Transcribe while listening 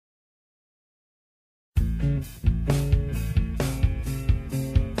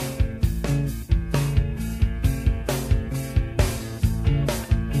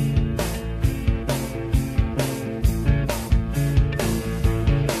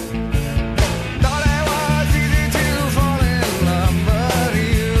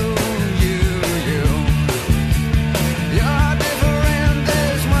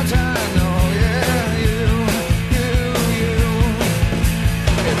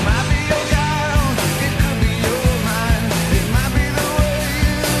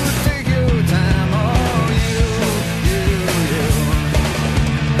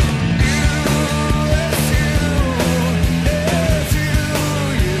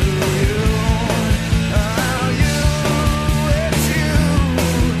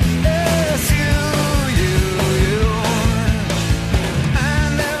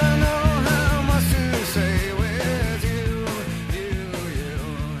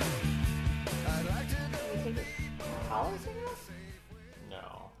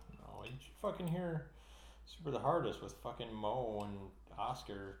Super the hardest with fucking Mo and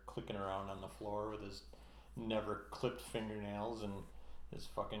Oscar clicking around on the floor with his never clipped fingernails and his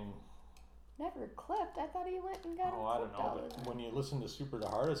fucking... Never clipped? I thought he went and got Oh, him I don't clipped all know, the but time. when you listen to Super the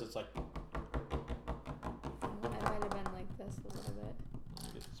Hardest, it's like... I might have been like this a little bit. Let me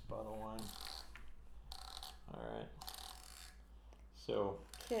get this bottle of wine. Alright. So...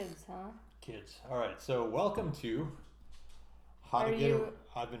 Kids, huh? Kids. Alright, so welcome to...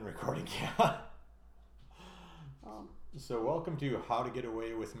 I've been recording, yeah. Oh. So welcome to How to Get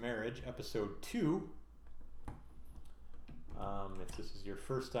Away with Marriage, episode 2. If this is your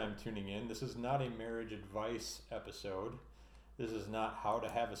first time tuning in, this is not a marriage advice episode. This is not how to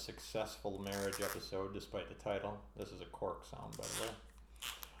have a successful marriage episode, despite the title. This is a cork sound, by the way.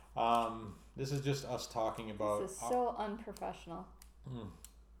 This is just us talking about... This is so unprofessional.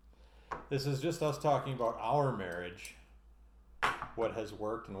 This is just us talking about our marriage. What has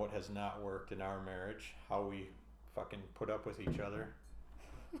worked and what has not worked in our marriage. How we fucking put up with each other.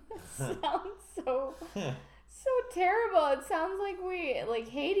 Sounds so terrible. It sounds like we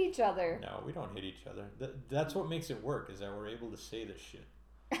hate each other. No, we don't hate each other. That's what makes it work, is that we're able to say this shit.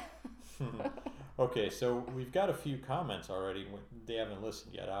 Okay, so we've got a few comments already. They haven't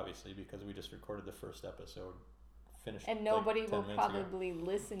listened yet, obviously, because we just recorded the first episode. Finished. And nobody like will 10 minutes ago. probably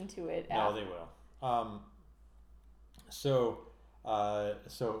listen to it. No, they will. So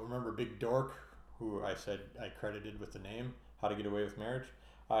remember Big Dork, who I said I credited with the name, How to Get Away with Marriage?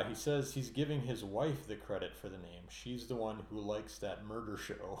 He says he's giving his wife the credit for the name. She's the one who likes that murder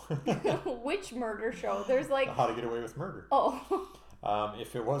show. Which murder show? There's like... How to Get Away with Murder. Oh.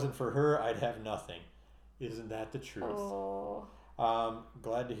 If it wasn't for her, I'd have nothing. Isn't that the truth? Oh.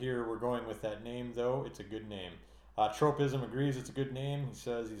 Glad to hear we're going with that name, though. It's a good name. Tropism agrees it's a good name. He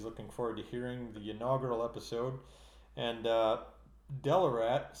says he's looking forward to hearing the inaugural episode. And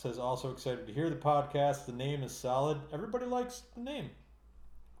Delarat says also excited to hear the podcast. The name is solid. Everybody likes the name.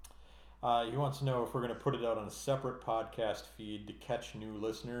 He wants to know if we're going to put it out on a separate podcast feed to catch new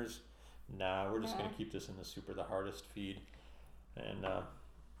listeners. Nah, we're just going to keep this in the Super the Hardest feed. And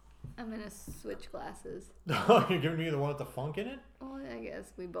I'm going to switch glasses. You're giving me the one with the funk in it? Well, I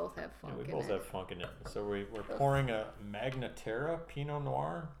guess we both have funk in it. We both have funk in it. So we're pouring a Magnaterra Pinot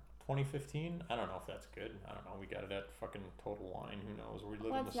Noir 2015. I don't know if that's good. I don't know. We got it at fucking Total Wine. Who knows?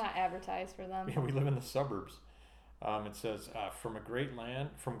 Let's not advertise for them. Yeah, we live in the suburbs. It says, from great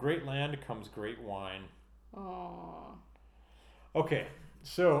land comes great wine. Oh. Okay,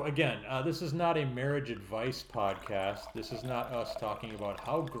 so again, this is not a marriage advice podcast. This is not us talking about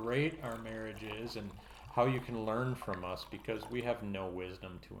how great our marriage is and how you can learn from us, because we have no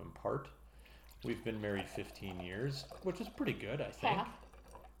wisdom to impart. We've been married 15 years, which is pretty good, I think. Yeah.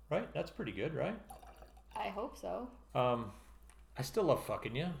 Right? That's pretty good, right? I hope so. I still love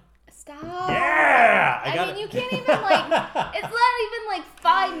fucking you. Stop. Yeah! I mean, you can't even, it's not even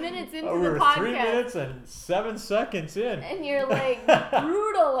 5 minutes into the podcast. We're 3 minutes and 7 seconds in. And you're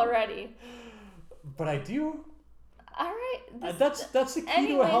brutal already. But I do. All right. That's the key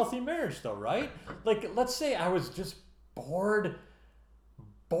to a healthy marriage, though, right? Let's say I was just bored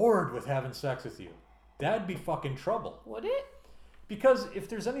with having sex with you. That'd be fucking trouble. Would it? Because if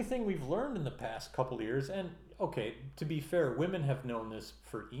there's anything we've learned in the past couple of years, and okay, to be fair, women have known this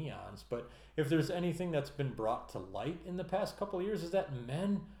for eons, but if there's anything that's been brought to light in the past couple of years, is that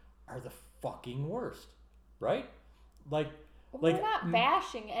men are the fucking worst, right? We're not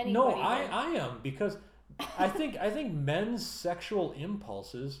bashing anybody. No, I am, because I think men's sexual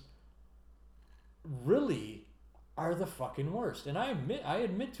impulses really are the fucking worst, and I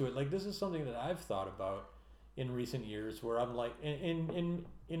admit to it. This is something that I've thought about in recent years, where I'm in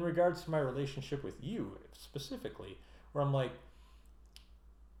in regards to my relationship with you specifically, where I'm like,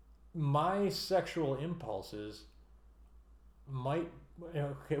 my sexual impulses might.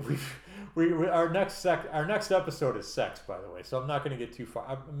 Okay, we our next episode is sex, by the way. So I'm not going to get too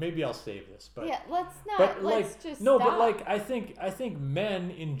far. Maybe I'll save this, but yeah, let's not. But let's like, just no, stop. but like, I think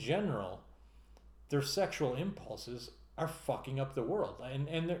men in general, their sexual impulses are fucking up the world,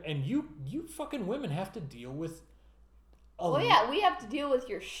 and you fucking women have to deal with. Well, yeah, we have to deal with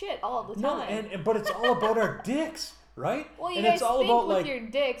your shit all the time. No, but it's all about our dicks, right? Well, you and guys it's all think about, with like, your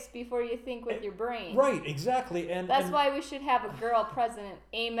dicks before you think with your brain. Right, exactly, and that's why we should have a girl president.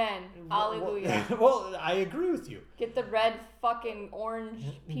 Amen. Hallelujah. Well, I agree with you. Get the red fucking orange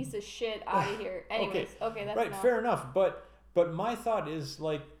piece of shit out of here. Anyways, okay, that's right. enough. Fair enough, but my thought is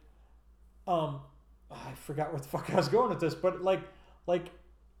like, I forgot where the fuck I was going with this, but like,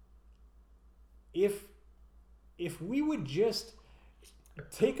 if we would just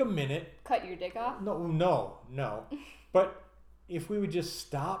take a minute. Cut your dick off? No. But if we would just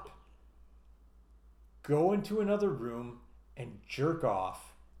stop, go into another room and jerk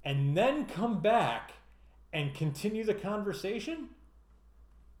off, and then come back and continue the conversation,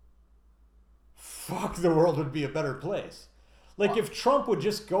 fuck, the world would be a better place. Like, if Trump would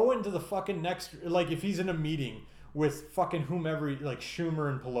just go into the fucking next, like, if he's in a meeting with fucking whomever, like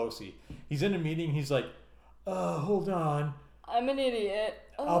Schumer and Pelosi, he's in a meeting, he's like, hold on. I'm an idiot.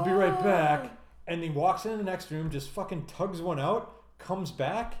 I'll be right back. And he walks in the next room, just fucking tugs one out, comes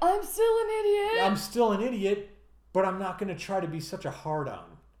back. I'm still an idiot. I'm still an idiot, but I'm not going to try to be such a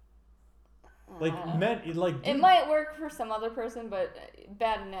hard-on. Like, men, like... It might work for some other person, but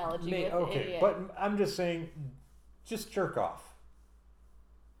bad analogy with idiot. But I'm just saying, just jerk off.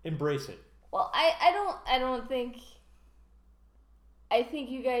 Embrace it. Well, I don't think... I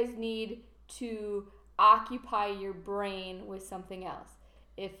think you guys need to occupy your brain with something else.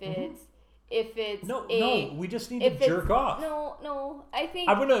 If it's no, we just need to jerk off. No, I think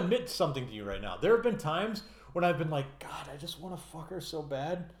I'm gonna admit something to you right now. There have been times when I've been like, God, I just want to fuck her so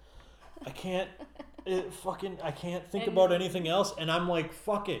bad. I can't think about anything else, and I'm like,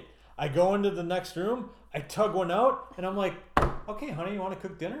 fuck it. I go into the next room, I tug one out, and I'm like, okay, honey, you want to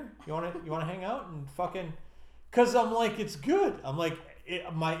cook dinner? You want to hang out and fucking? Because I'm like, it's good. I'm like,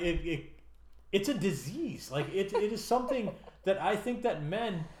 it's a disease. Like, it is something that I think that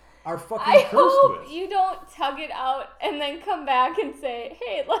men are fucking cursed with. I hope you don't tug it out and then come back and say,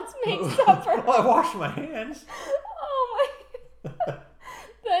 hey, let's make supper. Well, I wash my hands. Oh my...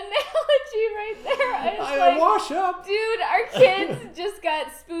 The analogy right there. I wash up. Dude, our kids just got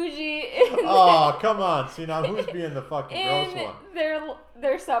spoogy oh, come on. See, now who's being the fucking gross one?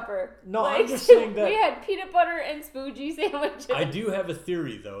 Their supper. No, I'm just saying that... We had peanut butter and spoogie sandwiches. I do have a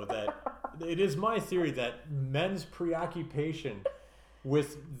theory, though, that... It is my theory that men's preoccupation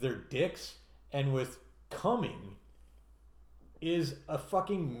with their dicks and with coming is a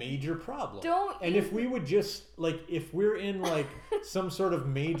fucking major problem. If we would just, like, if we're in, like, some sort of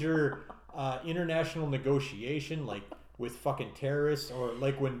major international negotiation, like, with fucking terrorists, or,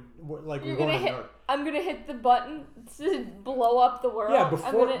 like, when, like, we're going to... I'm going to hit the button to blow up the world. Yeah,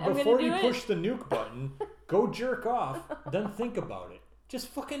 before you push the nuke button, go jerk off, then think about it. Just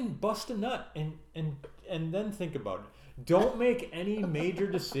fucking bust a nut and then think about it. Don't make any major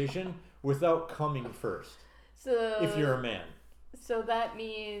decision without coming first. So if you're a man. So that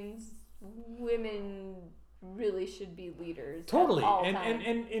means women really should be leaders. Totally. At all and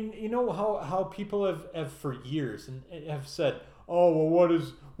times. and you know how people have for years and have said, oh, well,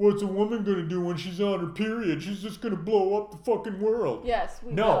 what's a woman gonna do when she's on her period? She's just gonna blow up the fucking world. Yes,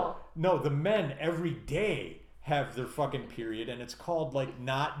 we know. No, the men every day have their fucking period, and it's called, like,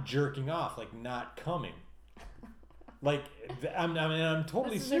 not jerking off, like, not coming. Like, I'm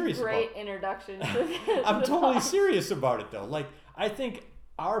totally serious about it. This is a great introduction to this. I'm totally serious about it, though. Like, I think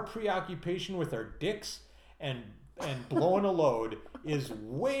our preoccupation with our dicks and blowing a load is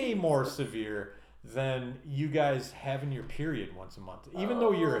way more severe than you guys having your period once a month. Even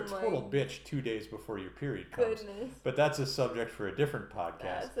though you're a total bitch 2 days before your period comes. Goodness. But that's a subject for a different podcast.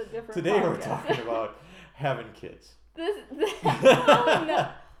 That's a different Today podcast. we're talking about having kids. Oh, no.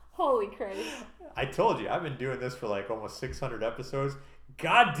 Holy Christ. I told you, I've been doing this for like almost 600 episodes.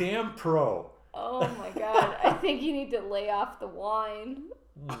 Goddamn pro. Oh my God. I think you need to lay off the wine.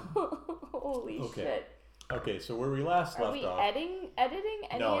 Holy shit. Okay, so where we last left off. Are we editing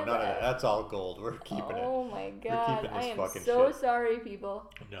any No, of none of that? that. That's all gold. We're keeping it. Oh my God. We're keeping this I am fucking so shit. sorry,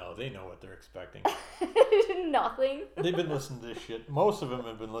 people. No, they know what they're expecting. Nothing. They've been listening to this shit. Most of them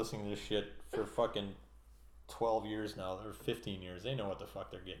have been listening to this shit for fucking 12 years now, or 15 years. They know what the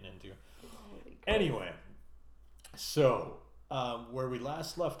fuck they're getting into. Anyway, so where we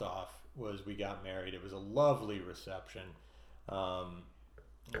last left off was we got married. It was a lovely reception. Um,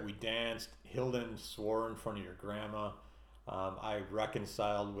 we danced. Hilden swore in front of your grandma. I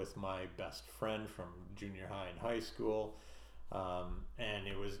reconciled with my best friend from junior high and high school, and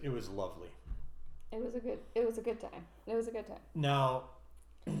it was lovely. It was a good time. It was a good time. Now,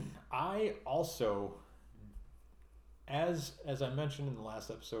 I also, as I mentioned in the last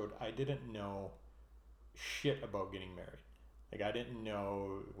episode, I didn't know shit about getting married. Like, I didn't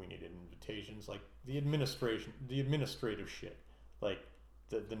know we needed invitations, like the administrative shit, like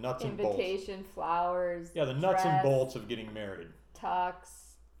the nuts and bolts. Invitation, flowers. Yeah, the nuts and bolts of getting married. Tux,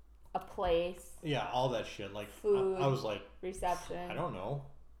 a place. Yeah, all that shit. Like, food. I was like, reception. I don't know.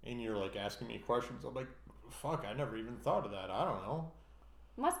 And you're like asking me questions. I'm like, fuck, I never even thought of that. I don't know.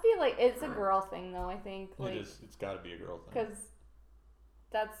 Must be like, it's a girl thing though, I think. Like, it is. It's got to be a girl thing. Because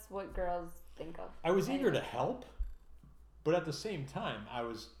that's what girls think of. I was eager to help, but at the same time, I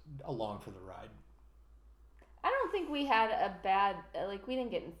was along for the ride. I don't think we had a bad, like, we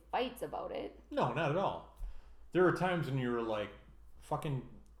didn't get in fights about it. No, not at all. There were times when you were like, fucking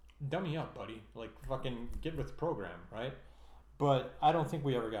dummy up, buddy. Like, fucking get with the program, right? But I don't think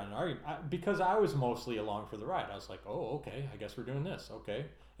we ever got in an argument because I was mostly along for the ride. I was like, oh, okay, I guess we're doing this. Okay.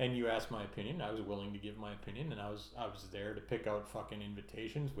 And you asked my opinion. I was willing to give my opinion, and I was there to pick out fucking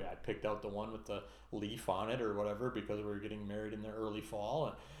invitations. I picked out the one with the leaf on it or whatever because we were getting married in the early fall,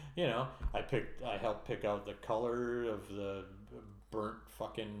 and you know, I helped pick out the color of the burnt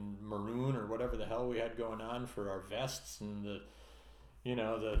fucking maroon or whatever the hell we had going on for our vests and the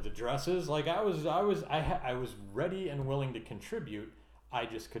dresses. Like, I was ready and willing to contribute. I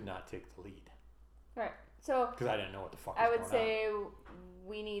just could not take the lead. Right. So because I didn't know what the fuck I was would going say on.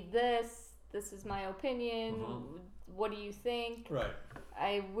 We need this. This is my opinion. Mm-hmm. What do you think? Right.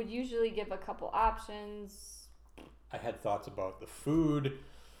 I would usually give a couple options. I had thoughts about the food.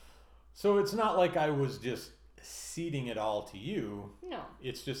 So it's not like I was just ceding it all to you. No.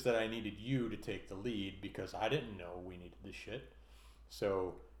 It's just that I needed you to take the lead because I didn't know we needed this shit.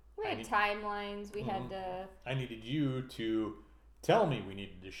 So we had timelines. We had to. I needed you to tell me we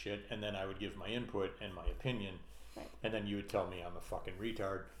needed this shit, and then I would give my input and my opinion. Right. And then you would tell me I'm a fucking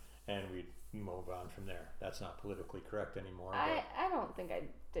retard, and we'd move on from there. That's not politically correct anymore. I don't think I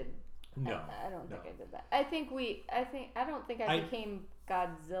did. No. I don't think I did that. I don't think I became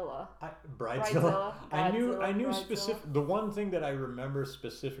Godzilla. Bridezilla. I knew Bridezilla. specific. The one thing that I remember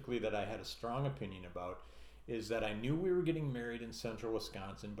specifically that I had a strong opinion about is that I knew we were getting married in central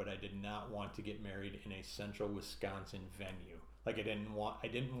Wisconsin, but I did not want to get married in a central Wisconsin venue. Like, I didn't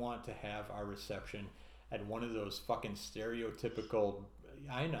want to have our reception at one of those fucking stereotypical,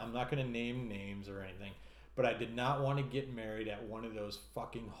 I'm not going to name names or anything, but I did not want to get married at one of those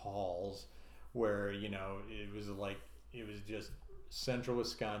fucking halls where, you know, it was just central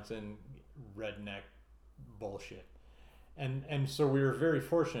Wisconsin redneck bullshit. And so we were very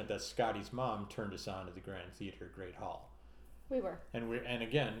fortunate that Scotty's mom turned us on to the Grand Theater Great Hall. We were. And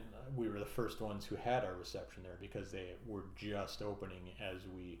again, we were the first ones who had our reception there because they were just opening as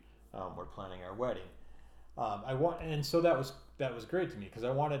we were planning our wedding. So that was great to me because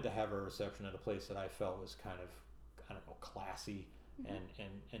I wanted to have a reception at a place that I felt was kind of, I don't know, classy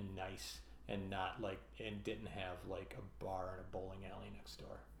and nice and not like, and didn't have like a bar and a bowling alley next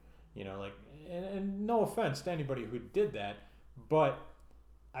door, you know, like, and no offense to anybody who did that, but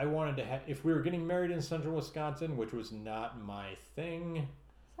I wanted to have, if we were getting married in central Wisconsin, which was not my thing.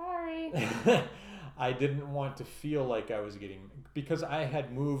 Sorry. I didn't want to feel like I was getting, because I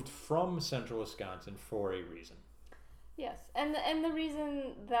had moved from central Wisconsin for a reason. Yes, and the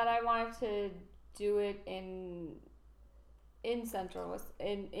reason that I wanted to do it in central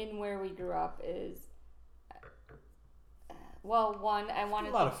in where we grew up is, well, one, I wanted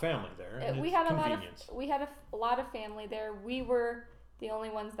a lot of family there. We had a lot of family there. We were the only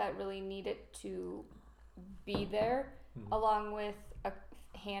ones that really needed to be there, along with a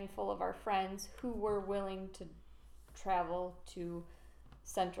handful of our friends who were willing to travel to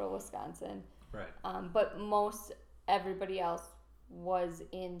central Wisconsin. Right. But everybody else was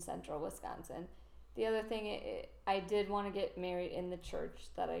in central Wisconsin. The other thing, I did want to get married in the church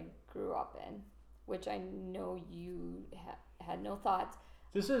that I grew up in, which I know you had no thoughts.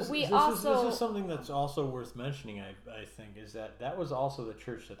 This is something that's also worth mentioning, I think, is that was also the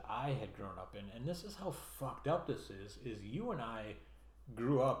church that I had grown up in. And this is how fucked up this is you and I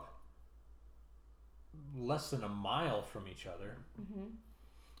grew up less than a mile from each other. Mm-hmm.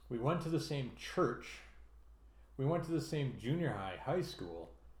 We went to the same church. We went to the same junior high school.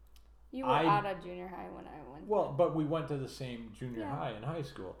 You were out of junior high when I went. Well, but we went to the same junior high and high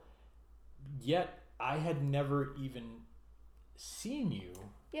school. Yet I had never even seen you.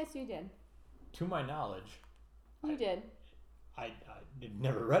 Yes, you did. To my knowledge, You did. it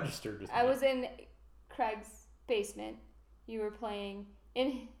never registered with me. I was in Craig's basement. You were playing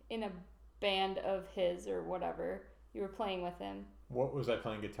in a band of his or whatever. You were playing with him. What was I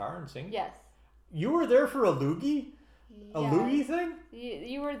playing guitar and singing? Yes. You were there for a loogie? A Yes. loogie thing?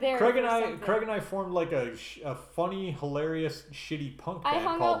 You were there. Craig for and I, something. Craig and I formed like a funny, hilarious, shitty punk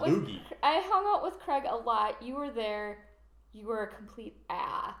band called Loogie. I hung out with Craig a lot. You were there. You were a complete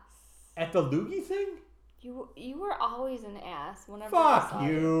ass. At the Loogie thing? You were always an ass whenever I Fuck saw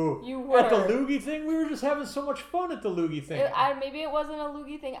you. You were. At the Loogie thing? We were just having so much fun at the Loogie thing. Maybe it wasn't a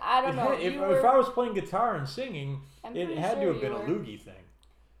loogie thing. I don't know. If I was playing guitar and singing, I'm it pretty had sure to have been you a were. Loogie thing.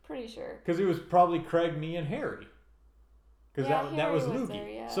 Pretty sure. Because it was probably Craig, me, and Harry. Because that Harry was was Loogie. there,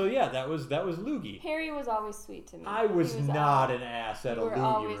 yeah. So yeah, that was Loogie. Harry was always sweet to me. I was He not an ass at a You were Loogie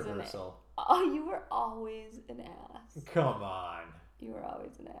always an rehearsal. Oh, you were always an ass. Come on. You were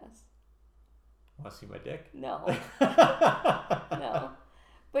always an ass. Want to see my dick? No. No.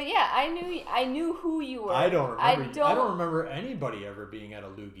 But yeah, I knew who you were. I don't remember anybody ever being at a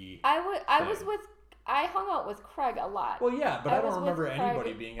Loogie. I hung out with Craig a lot. Well, yeah, but I don't was remember with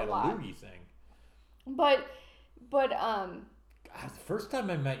anybody Craig being a at a lot. Loogie thing. But God, the first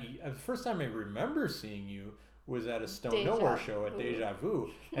time I met you, the first time I remember seeing you was at a Stone Deja Nowhere show at Vu. Deja Vu,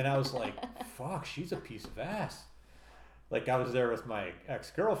 and I was like, "Fuck, she's a piece of ass." Like I was there with my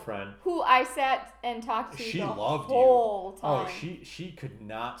ex-girlfriend, who I sat and talked to she the loved whole you. time. Oh, she could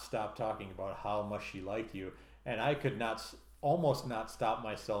not stop talking about how much she liked you, and I could almost not stop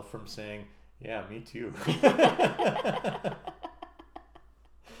myself from saying, "Yeah, me too."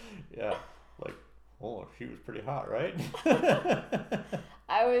 Yeah, like, oh, she was pretty hot, right?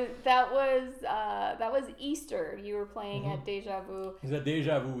 That was Easter. You were playing at Deja Vu. Because at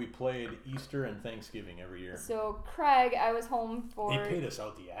Deja Vu we played Easter and Thanksgiving every year. So Craig, I was home for. They paid us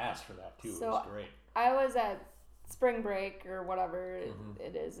out the ass for that too. So it was great. I was at spring break or whatever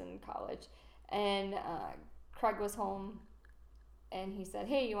it is in college, and Craig was home, and he said,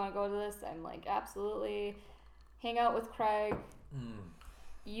 "Hey, you want to go to this?" I'm like, "Absolutely." Hang out with Craig.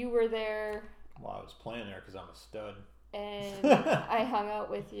 You were there. Well, I was playing there because I'm a stud. And I hung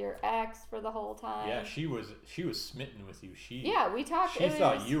out with your ex for the whole time. Yeah, she was smitten with you. We talked. She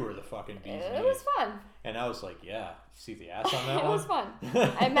thought you were the fucking bee's knees. It was fun. And I was like, yeah, see the ass on that It one? was fun.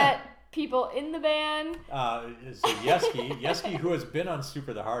 I met people in the band. So Yeski, who has been on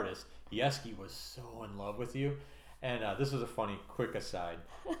Super the Hardest, Yeski was so in love with you. And this is a funny, quick aside.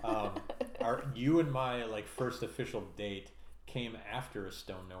 You and my first official date came after a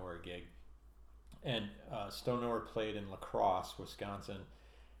Stone Nowhere gig. And Stone Nowhere played in La Crosse, Wisconsin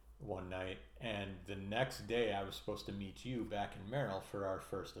one night. And the next day I was supposed to meet you back in Merrill for our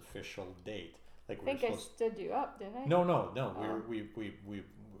first official date. I think I stood you up, didn't I? No.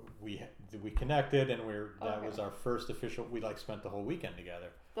 We connected, and that was our first official. We spent the whole weekend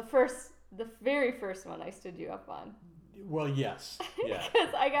together. The very first one I stood you up on. Well, yes, yeah.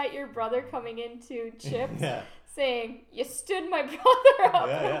 Because I got your brother coming into Chips Yeah. saying, "You stood my brother up."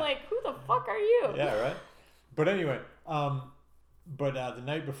 Yeah, and I'm yeah. like, "Who the fuck are you?" Yeah, right. But anyway, the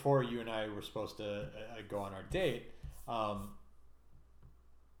night before you and I were supposed to go on our date,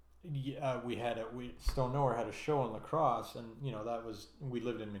 Stone Nowhere had a show in La Crosse, and we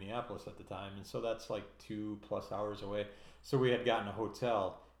lived in Minneapolis at the time, and so that's 2+ hours away. So we had gotten a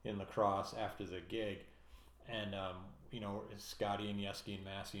hotel in La Crosse after the gig, and Scotty and Yeski and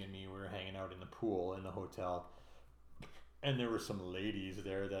Massey and me were hanging out in the pool in the hotel, and there were some ladies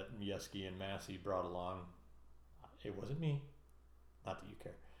there that Yeski and Massey brought along. It wasn't me, not that you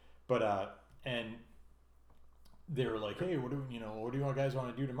care, but and they were like, "Hey, what do you guys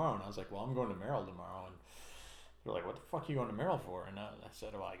want to do tomorrow?" And I was like, "Well, I'm going to Merrill tomorrow." And they're like, "What the fuck are you going to Merrill for?" And I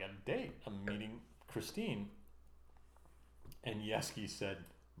said, "Well, I got a date. I'm meeting Christine." And Yeski said,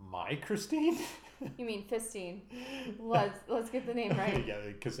 "My Christine?" You mean Fistine? Let's get the name right. Yeah,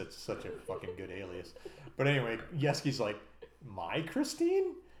 because it's such a fucking good alias. But anyway, Yeski's like, "My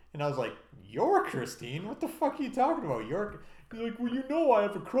Christine?" And I was like, "Your Christine? What the fuck are you talking about? You're like, well, I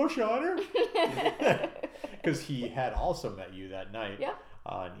have a crush on her." Because he had also met you that night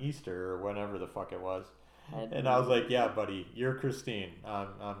on Easter or whenever the fuck it was. And I was like, "Yeah, buddy, you're Christine.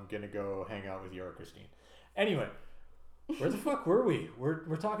 I'm going to go hang out with your Christine." Anyway, where the fuck were we?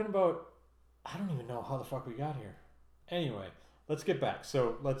 We're talking about, I don't even know how the fuck we got here. Anyway, let's get back.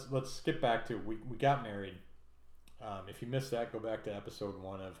 So let's skip back to we got married. If you missed that, go back to episode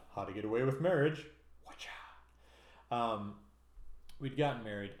 1 of How to Get Away with Marriage. We'd gotten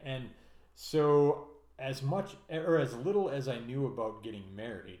married, and so as much or as little as I knew about getting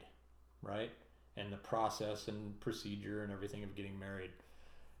married, right, and the process and procedure and everything of getting married,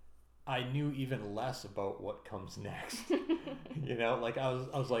 I knew even less about what comes next. You know, like I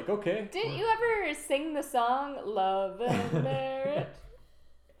was like, okay. Didn't you ever sing the song Love and Marriage?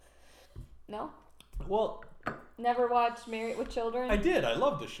 No? Well, never watched Married with Children? I did. I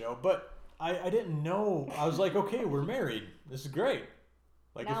loved the show, but I didn't know. I was like, okay, we're married. This is great.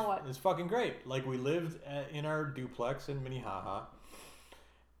 Like, now what? It's fucking great. Like, we lived in our duplex in Minnehaha,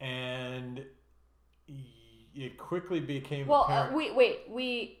 and it quickly became apparent.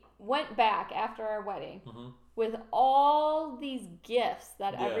 We went back after our wedding with all these gifts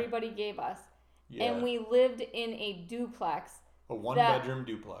that everybody gave us, and we lived in a duplex. A one-bedroom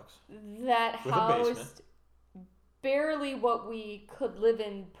duplex. That with housed barely what we could live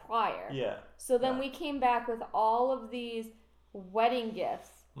in prior. Yeah. So then we came back with all of these wedding gifts.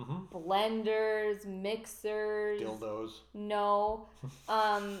 Blenders, mixers. Dildos. No.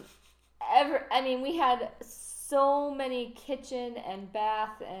 We had so many kitchen and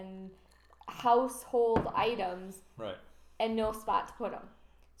bath and household items. Right. And no spot to put them.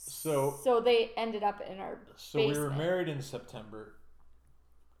 So they ended up in our basement. We were married in September,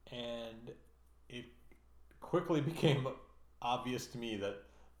 and it quickly became obvious to me that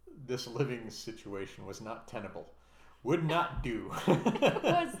this living situation was not tenable. Would not do. It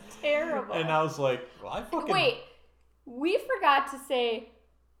was terrible. And I was like, well, I fucking... Wait, we forgot to say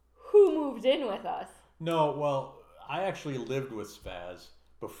who moved in with us. No, well, I actually lived with Spaz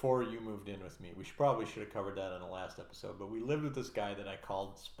before you moved in with me. We probably should have covered that in the last episode, but we lived with this guy that I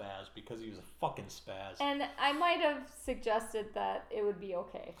called Spaz because he was a fucking spaz. And I might have suggested that it would be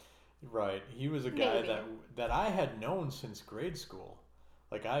okay. Right. He was a guy that I had known since grade school.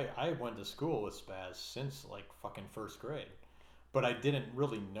 Like, I went to school with Spaz since, like, fucking first grade. But I didn't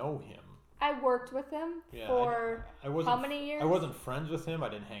really know him. I worked with him for how many years? I wasn't friends with him. I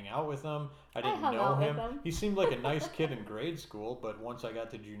didn't hang out with him. I didn't know him. He seemed like a nice kid in grade school, but once I got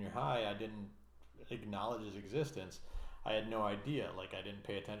to junior high, I didn't acknowledge his existence. I had no idea. Like, I didn't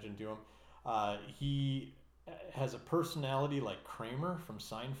pay attention to him. He has a personality like Kramer from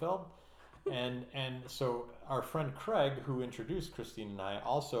Seinfeld. And so our friend Craig, who introduced Christine and I,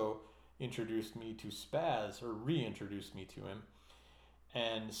 also introduced me to Spaz, or reintroduced me to him,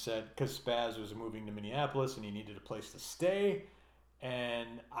 and said, because Spaz was moving to Minneapolis and he needed a place to stay,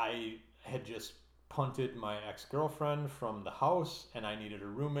 and I had just punted my ex-girlfriend from the house, and I needed a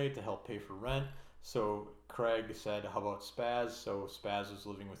roommate to help pay for rent. So Craig said, how about Spaz? So Spaz was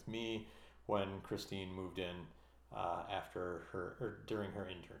living with me when Christine moved in during her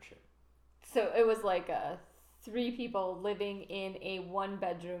internship. So it was like 3 people living in a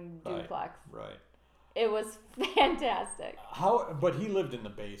 1-bedroom duplex. Right. It was fantastic. But he lived in the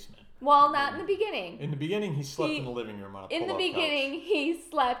basement. Well, not in the beginning. In the beginning, he slept in the living room on a pull-out couch. In the beginning, he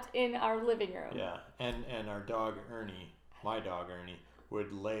slept in our living room. Yeah, and our dog Ernie, my dog Ernie,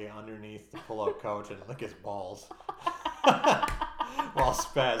 would lay underneath the pull-out couch and lick his balls while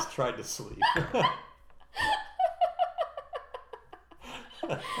Spaz tried to sleep.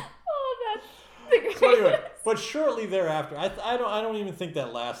 So anyway, but shortly thereafter, I don't even think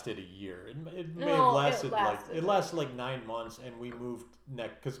that lasted a year. It may have lasted like 9 months, and we moved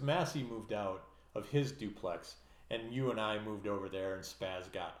next because Massey moved out of his duplex, and you and I moved over there, and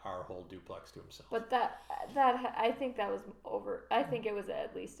Spaz got our whole duplex to himself. But that I think that was over. I think it was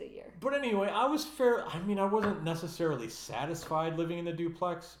at least a year. But anyway, I wasn't necessarily satisfied living in the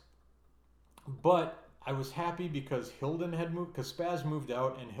duplex, but I was happy because Hilden had moved, because Spaz moved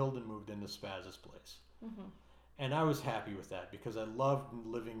out and Hilden moved into Spaz's place. Mm-hmm. And I was happy with that because I loved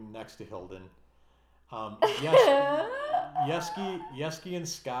living next to Hilden. Yeski and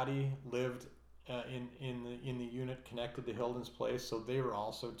Scotty lived in the unit connected to Hilden's place, so they were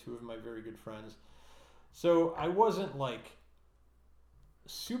also 2 of my very good friends. So I wasn't like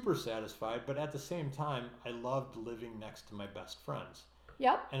super satisfied, but at the same time, I loved living next to my best friends.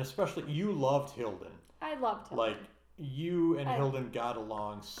 Yep. And especially, you loved Hilden. I loved Hilden. Like, you and Hilden got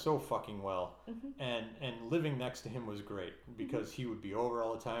along so fucking well. Mm-hmm. And living next to him was great because he would be over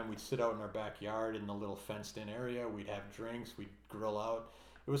all the time. We'd sit out in our backyard in the little fenced-in area. We'd have drinks. We'd grill out.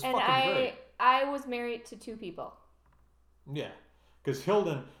 It was fucking great. I was married to 2 people. Yeah. Because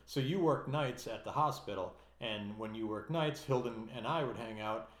Hilden, so you worked nights at the hospital. And when you worked nights, Hilden and I would hang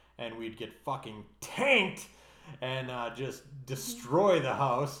out. And we'd get fucking tanked and just destroy the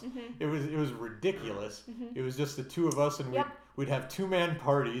house. Mm-hmm. It was ridiculous. Mm-hmm. It was just the 2 of us, and we'd have 2-man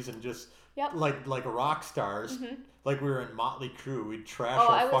parties and just like rock stars, like we were in Motley Crue. We'd trash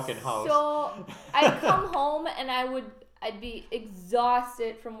our fucking house. So I'd come home and I'd be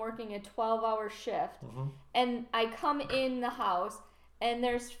exhausted from working a 12-hour shift, and I come in the house and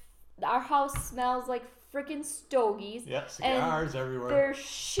there's our house smells like freaking stogies. Yeah, cigars everywhere. There's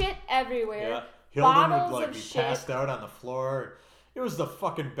shit everywhere. Yeah. Hilden Bottles would like of be shit. passed out on the floor. It was the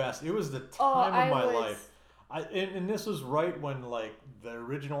fucking best. It was the time of my life. And this was right when like the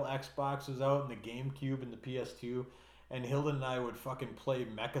original Xbox was out and the GameCube and the PS2, and Hilden and I would fucking play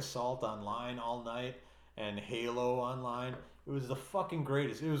Mech Assault online all night and Halo online. It was the fucking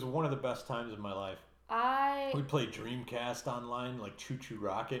greatest. It was one of the best times of my life. We'd play Dreamcast online, like Choo Choo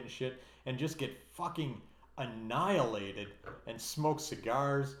Rocket and shit, and just get fucking annihilated and smoke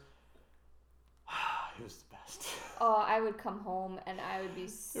cigars. It was the best. Oh, I would come home and I would be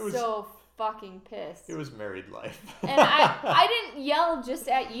so fucking pissed. It was married life. And I didn't yell just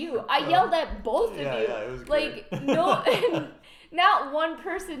at you. I yelled at both of you. Yeah, it was great. Like, no, not one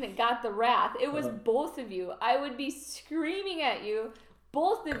person got the wrath. It was both of you. I would be screaming at you,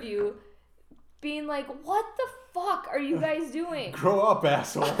 both of you, being like, what the fuck are you guys doing? Grow up,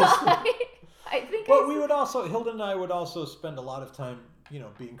 assholes. I think But we would also, Hilda and I would also spend a lot of time, you know,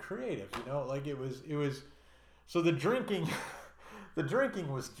 being creative, you know, like it was, so the drinking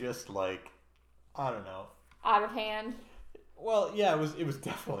was just like, I don't know. Out of hand? Well, yeah, it was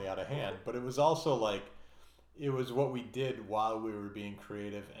definitely out of hand, but it was also like, it was what we did while we were being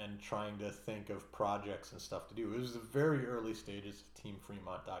creative and trying to think of projects and stuff to do. It was the very early stages of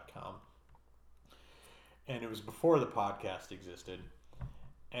teamfremont.com. And it was before the podcast existed.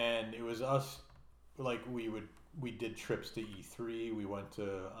 And it was us, like we did trips to E3. We went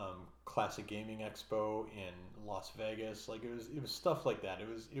to Classic Gaming Expo in Las Vegas. Like it was stuff like that.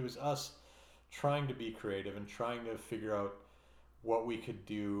 It was us trying to be creative and trying to figure out what we could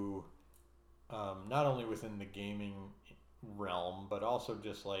do, not only within the gaming realm, but also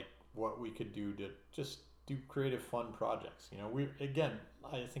just like what we could do to just do creative, fun projects. You know,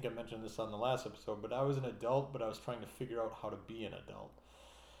 I think I mentioned this on the last episode, but I was an adult, but I was trying to figure out how to be an adult.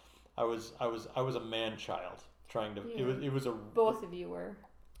 I was a man child trying to. Yeah. It was a. Both of you were.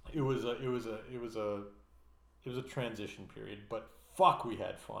 It was a transition period, but fuck, we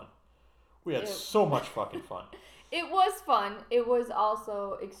had fun. We had so much fucking fun. It was fun. It was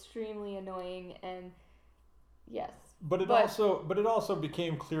also extremely annoying, and yes. But it also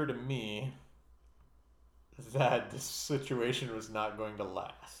became clear to me that this situation was not going to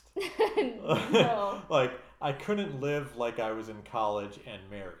last. No. Like I couldn't live like I was in college and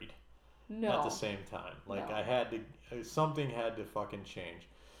married. No. At the same time. Like No. Something had to fucking change.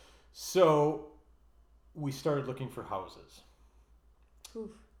 So we started looking for houses.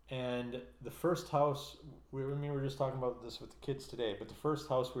 Oof. And the first house, we were just talking about this with the kids today, but the first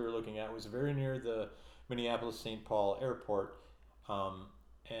house we were looking at was very near the Minneapolis-St. Paul airport.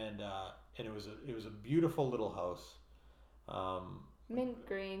 And it was a beautiful little house. Mint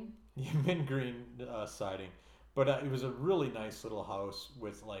green. Mint green siding. But it was a really nice little house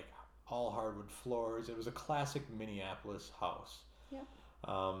with like all hardwood floors. It was a classic Minneapolis house. Yeah.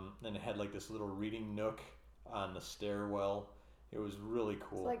 And it had like this little reading nook on the stairwell. It was really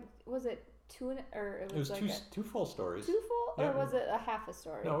cool. It's like, was it it was like two full stories. Two full, Yeah. Or was it a half a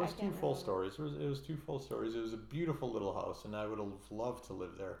story? No, it was two full stories. It was two full stories. It was a beautiful little house, and I would have loved to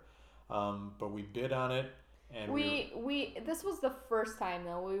live there. But we bid on it, and we this was the first time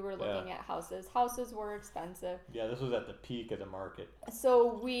though we were looking at houses. Houses were expensive. Yeah, this was at the peak of the market.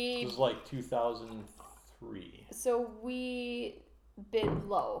 So it was like 2003. So we bid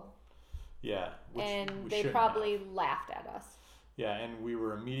low. Yeah, and they probably laughed at us. Yeah, and we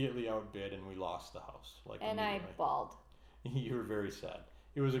were immediately outbid, and we lost the house. And I bawled. You were very sad.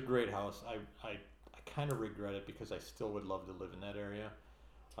 It was a great house. I kind of regret it because I still would love to live in that area.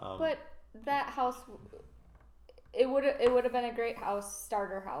 But that house, it would have been a great house,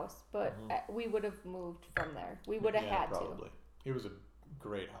 starter house. But we would have moved from there. We would have had probably. It was a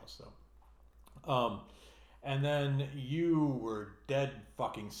great house though. And then you were dead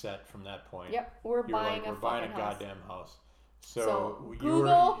fucking set from that point. Yep, we're buying a goddamn house. So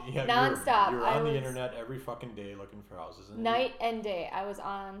Google nonstop. You were on the internet every fucking day looking for houses. Night and day, I was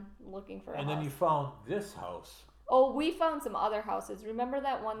on looking for a house. And then you found this house. Oh, we found some other houses. Remember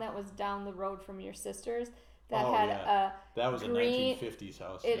that one that was down the road from your sister's? That that was green, a 1950s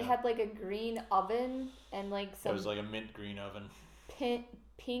house. It had like a green oven and like some. It was like a mint green oven.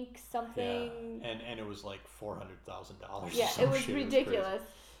 Pink something. Yeah. And it was like $400,000. Yeah, it was ridiculous.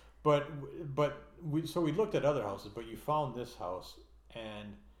 But we looked at other houses, but you found this house,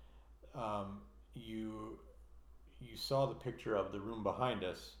 and you saw the picture of the room behind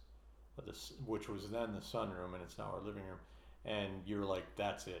us, which was then the sunroom, and it's now our living room, and you were like,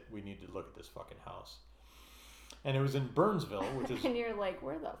 "That's it. We need to look at this fucking house." And it was in Burnsville, which is. And you're like,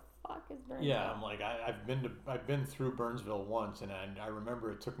 "Where the fuck is Burnsville? Yeah, I'm like, I've been through Burnsville once, and I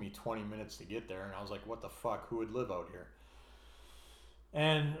remember it took me 20 minutes to get there, and I was like, what the fuck? Who would live out here?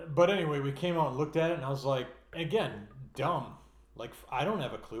 But anyway, we came out and looked at it, and I was like, again, dumb. Like, I don't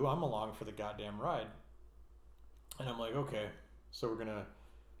have a clue. I'm along for the goddamn ride. And I'm like, okay, so we're gonna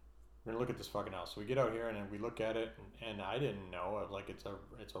look at this fucking house. So we get out here and then we look at it, and I didn't know, like, it's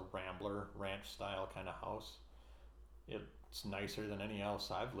a Rambler ranch style kind of house. It's nicer than any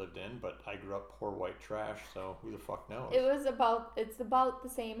house I've lived in, but I grew up poor white trash, so who the fuck knows? It's about the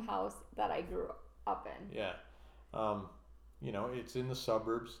same house that I grew up in. Yeah. It's in the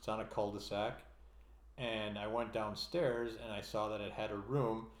suburbs. It's on a cul-de-sac. And I went downstairs and I saw that it had a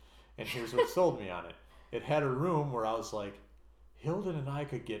room, and here's what sold me on it. It had a room where I was like, Hilden and I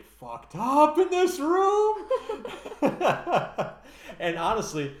could get fucked up in this room. And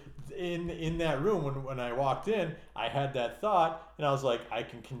honestly, in that room, when I walked in, I had that thought, and I was like, I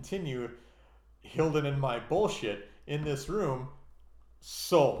can continue Hilden and my bullshit in this room.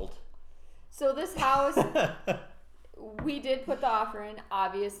 Sold. So this house, we did put the offer in.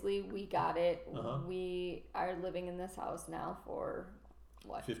 Obviously, we got it. Uh-huh. We are living in this house now for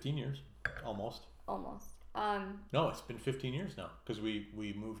what? 15 years, almost. No, it's been 15 years now, because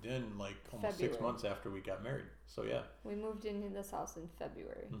we moved in like almost February. 6 months after we got married. So yeah. We moved into this house in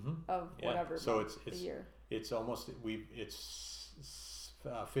February Mm-hmm. of whatever. So month, the year. It's almost it's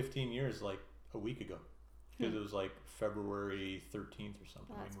 15 years like a week ago, because it was like February 13th or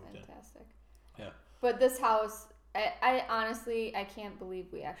something. That's we moved fantastic. in. Yeah. But this house, I honestly, I can't believe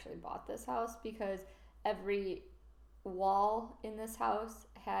we actually bought this house, because every wall in this house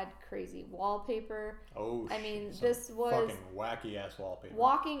had crazy wallpaper. Oh, I mean, this was fucking wacky ass wallpaper.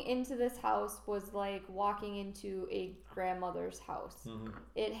 Walking into this house was like walking into a grandmother's house. Mm-hmm.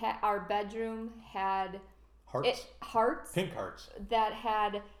 It had, our bedroom had hearts, pink hearts that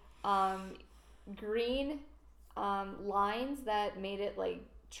had green lines that made it like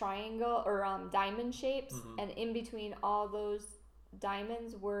triangle or diamond shapes, mm-hmm. and in between all those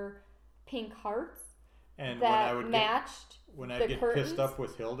diamonds were pink hearts. And that matched when I'd get curtains. pissed up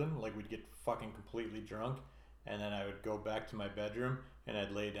with Hilden, like we'd get fucking completely drunk, and then I would go back to my bedroom and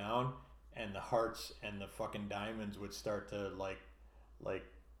I'd lay down, and the hearts and the fucking diamonds would start to like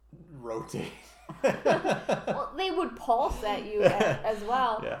rotate. Well, they would pulse at you as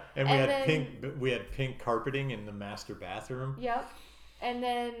well. Yeah, and we had pink carpeting in the master bathroom. Yep. And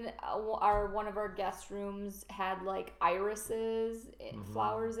then one of our guest rooms had like irises, mm-hmm.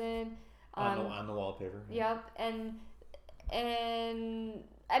 flowers in. On the wallpaper. Yep, and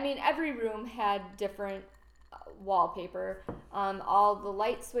I mean, every room had different wallpaper. All the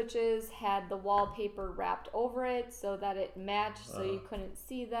light switches had the wallpaper wrapped over it so that it matched, so you couldn't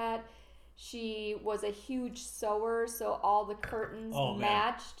see that. She was a huge sewer, so all the curtains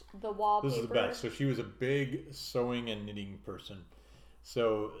matched the wallpaper. This is the best. So she was a big sewing and knitting person.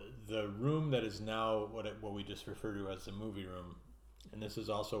 So the room that is now what we just refer to as the movie room. And this is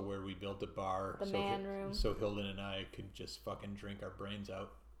also where we built a bar. The man room. So Hilden and I could just fucking drink our brains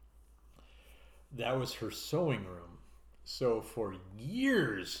out. That was her sewing room. So for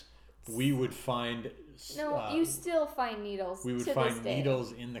years, we would find... you still find needles. We would to find this day.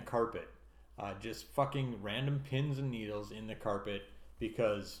 needles in the carpet. Just fucking random pins and needles in the carpet,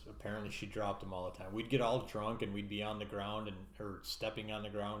 because apparently she dropped them all the time. We'd get all drunk and we'd be on the ground or stepping on the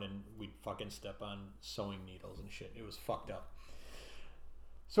ground, and we'd fucking step on sewing needles and shit. It was fucked up.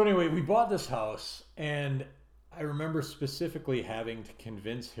 So anyway, we bought this house, and I remember specifically having to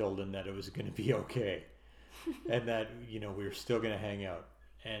convince Hilden that it was going to be okay, and that we were still going to hang out.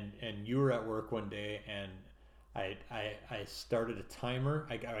 And you were at work one day, and I started a timer.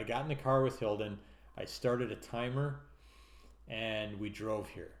 I got in the car with Hilden. I started a timer, and we drove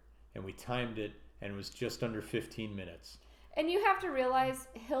here, and we timed it, and it was just under 15 minutes. And you have to realize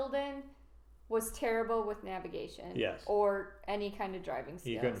Hilden was terrible with navigation. Yes. Or any kind of driving skills.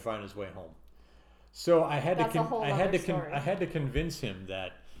 He couldn't find his way home. So I had story. I had to convince him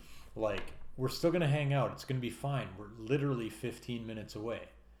that, like, we're still going to hang out. It's going to be fine. We're literally 15 minutes away.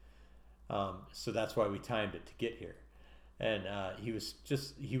 So that's why we timed it to get here. And he was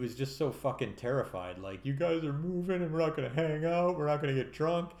just so fucking terrified. Like, you guys are moving and we're not going to hang out. We're not going to get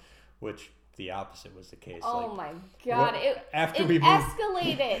drunk, which the opposite was the case. Oh, like, my God. It escalated.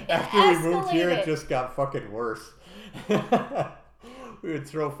 We moved here, it just got fucking worse. We would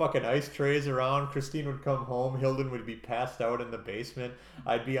throw fucking ice trays around. Christine would come home. Hilden would be passed out in the basement.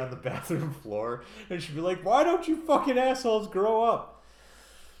 I'd be on the bathroom floor. And she'd be like, why don't you fucking assholes grow up?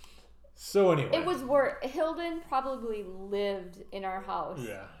 So anyway. It was worse. Hilden probably lived in our house.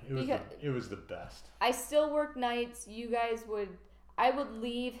 Yeah, it was the best. I still worked nights. You guys would... I would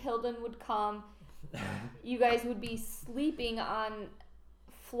leave, Hilden would come. You guys would be sleeping on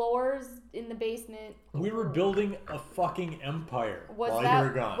floors in the basement. We were building a fucking empire Was while that- you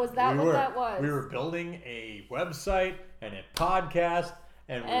were gone. was that what that was? We were building a website and a podcast,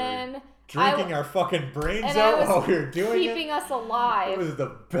 and we And were drinking our fucking brains and out I was while we were doing keeping it. us alive. It was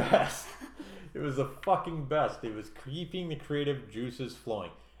the best. It was the fucking best. It was keeping the creative juices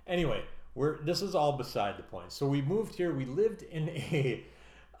flowing. Anyway, this is all beside the point. So we moved here. We lived in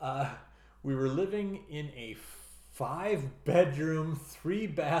we were living in a 5-bedroom,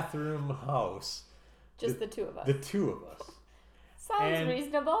 3-bathroom house. Just the two of us. The two of us. Sounds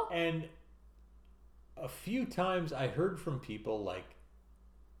reasonable. And a few times I heard from people like,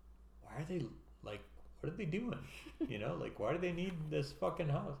 why are they, like, what are they doing? You know, like, why do they need this fucking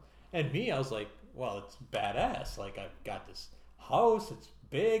house? And me, I was like, well, it's badass. Like, I've got this house. It's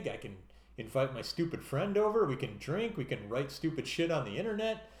big. I can invite my stupid friend over. We can drink. We can write stupid shit on the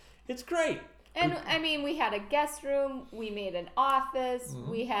internet. It's great. And I mean, we had a guest room. We made an office.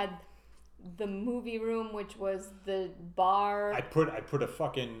 Mm-hmm. We had the movie room, which was the bar. I put a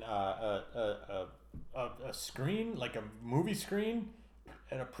fucking a screen, like a movie screen,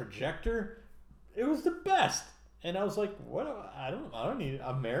 and a projector. It was the best. And I was like, what? I don't need it.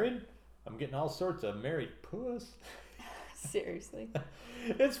 I'm married. I'm getting all sorts of married puss. Seriously.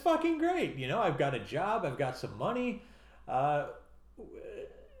 It's fucking great. You know, I've got a job. I've got some money.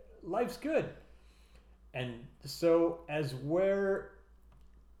 Life's good. And so as where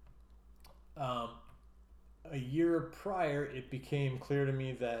a year prior, it became clear to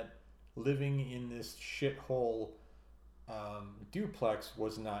me that living in this shithole duplex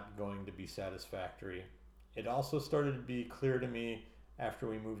was not going to be satisfactory. It also started to be clear to me after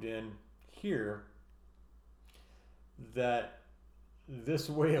we moved in here that this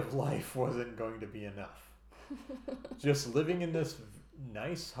way of life wasn't going to be enough. Just living in this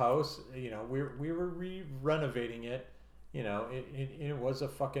nice house, you know, we were renovating it. You know, it was a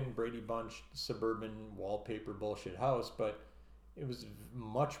fucking Brady Bunch suburban wallpaper bullshit house, but it was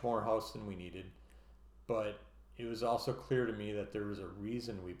much more house than we needed. But it was also clear to me that there was a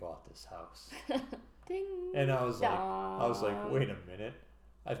reason we bought this house. Ding And I was dong. like, wait a minute,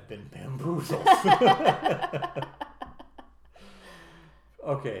 I've been bamboozled.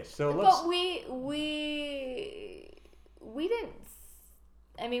 Okay, so let's. But we didn't.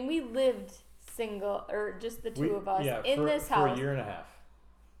 I mean, we lived single, or just the two of us in this house for a year and a half.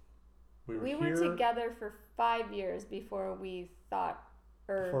 We were together for 5 years before we thought,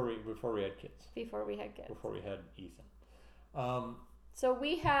 or before we had kids. Before we had kids. Before we had Ethan. So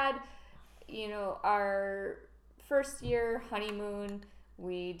we had, you know, our first year honeymoon.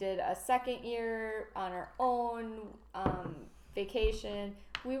 We did a second year on our own vacation.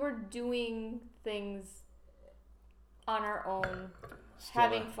 We were doing things on our own,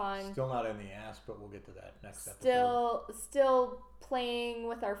 having fun. Still not in the ass, but we'll get to that next episode. Still playing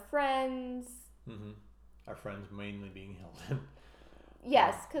with our friends. Mm-hmm. Our friends mainly being Hilden.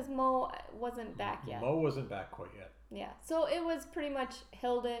 Yes, because Mo wasn't back yet. Mo wasn't back quite yet. Yeah, so it was pretty much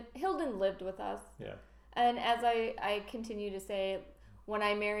Hilden. Hilden lived with us. Yeah. And as I continue to say, when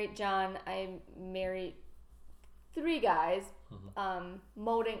I married John, I married 3 guys. Mm-hmm.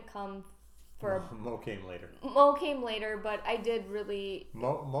 Mo didn't come for... Mo came later. Mo came later, but I did really...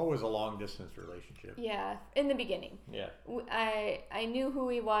 Mo was a long-distance relationship. Yeah, in the beginning. Yeah. I knew who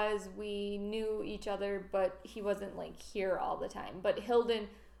he was. We knew each other, but he wasn't, like, here all the time. But Hilden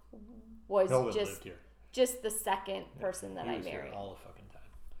lived here. Just the second person that I married. Here all the fucking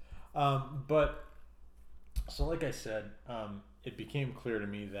time. But, so like I said, it became clear to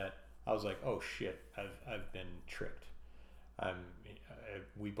me that I was like, oh shit, I've been tricked.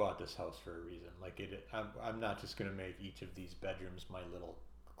 We bought this house for a reason. Like I'm not just gonna make each of these bedrooms my little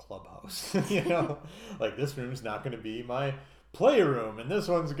clubhouse. You know, like this room's not gonna be my playroom, and this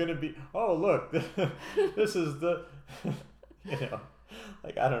one's gonna be. Oh look, this is the. You know,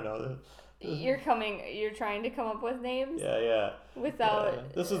 like I don't know. You're trying to come up with names? Yeah. Without... Yeah.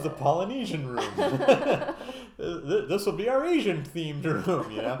 This is the Polynesian room. This will be our Asian themed room,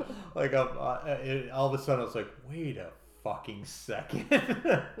 you know? Like, all of a sudden I was like, wait a fucking second.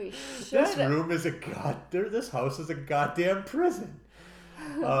 We should. This room is this house is a goddamn prison.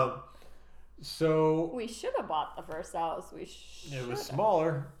 So... We should have bought the first house. It was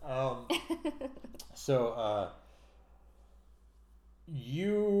smaller.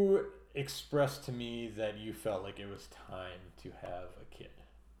 You expressed to me that you felt like it was time to have a kid.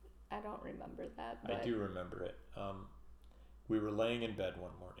 I don't remember that. But... I do remember it. We were laying in bed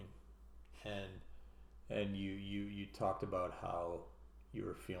one morning, and you talked about how you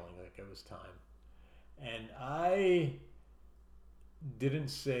were feeling like it was time, and I didn't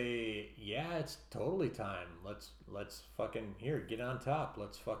say, yeah, it's totally time. Let's fucking here, get on top.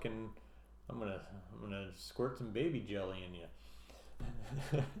 Let's fucking I'm gonna squirt some baby jelly in you.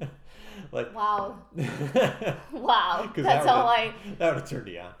 Like Wow. Wow. 'cause That's all that would have turned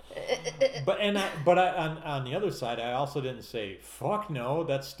you on. But on the other side, I also didn't say fuck no,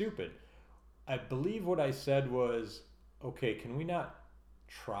 that's stupid. I believe what I said was, okay, can we not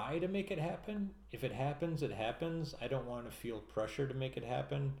try to make it happen? If it happens, it happens. I don't want to feel pressure to make it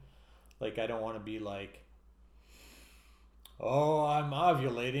happen. Like I don't want to be like, oh, I'm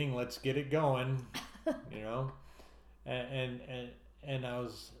ovulating, let's get it going, you know. And I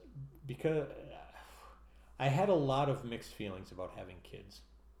was, because I had a lot of mixed feelings about having kids.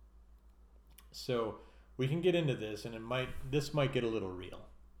 So we can get into this, and this might get a little real.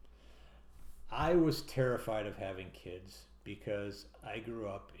 I was terrified of having kids because I grew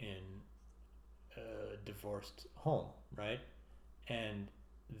up in a divorced home, right? And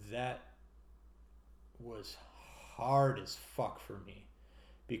that was hard as fuck for me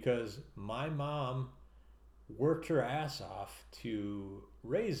because my mom worked her ass off to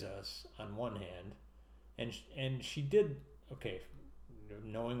raise us on one hand, and she did okay,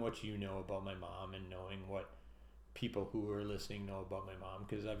 knowing what you know about my mom and knowing what people who are listening know about my mom,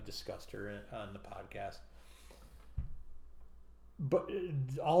 because I've discussed her on the podcast. But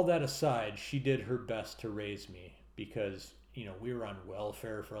all that aside, she did her best to raise me because, you know, we were on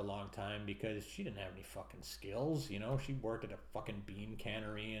welfare for a long time because she didn't have any fucking skills. You know, she worked at a fucking bean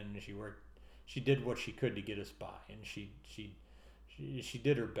cannery and she did what she could to get us by, and she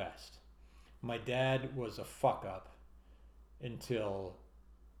did her best. My dad was a fuck up until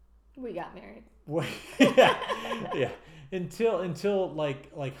we got married. yeah. Until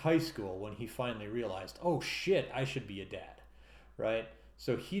like high school, when he finally realized, oh shit, I should be a dad, right?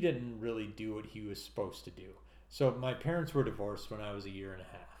 So he didn't really do what he was supposed to do. So my parents were divorced when I was a year and a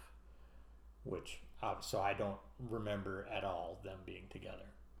half, which so I don't remember at all them being together.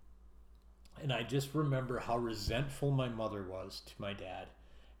 And I just remember how resentful my mother was to my dad,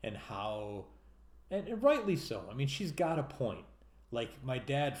 and how, and rightly so. I mean, she's got a point. Like, my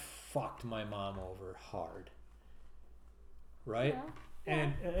dad fucked my mom over hard, right? Yeah.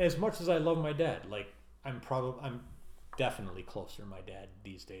 And as much as I love my dad, like, I'm definitely closer to my dad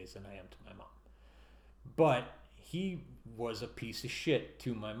these days than I am to my mom. But he was a piece of shit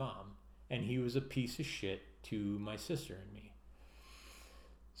to my mom, and he was a piece of shit to my sister and me.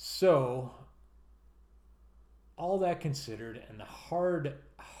 So, all that considered, and the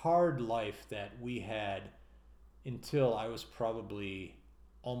hard life that we had until I was probably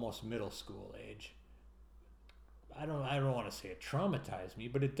almost middle school age. I don't want to say it traumatized me,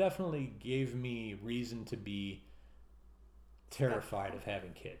 but it definitely gave me reason to be terrified of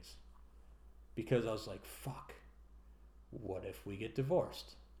having kids. Because I was like, fuck, what if we get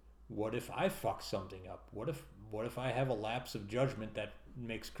divorced? What if I fuck something up? What if I have a lapse of judgment that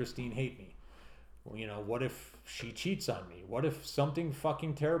makes Christine hate me? You know, what if she cheats on me? What if something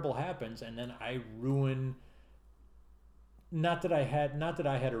fucking terrible happens and then I ruin, not that I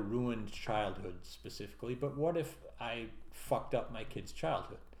had a ruined childhood specifically, but what if I fucked up my kid's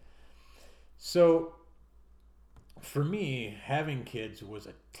childhood? So for me, having kids was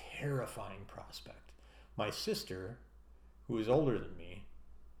a terrifying prospect. My sister, who is older than me,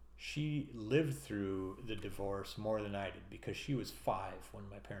 she lived through the divorce more than I did because she was 5 when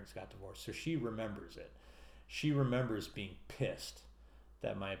my parents got divorced. So she remembers it. She remembers being pissed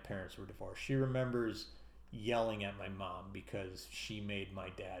that my parents were divorced. She remembers yelling at my mom because she made my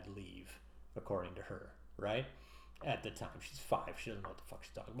dad leave, according to her, right? At the time, she's 5. She doesn't know what the fuck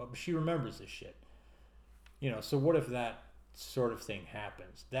she's talking about, but she remembers this shit. You know, so what if that sort of thing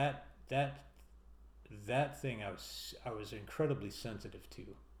happens? That thing I was incredibly sensitive to.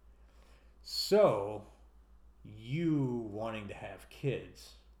 So, you wanting to have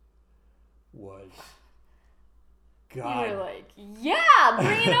kids was You were like, yeah,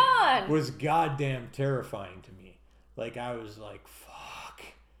 bring it on. was goddamn terrifying to me. Like, I was like, fuck,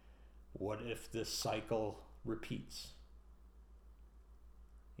 what if this cycle repeats?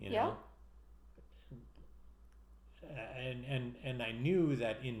 You know? And I knew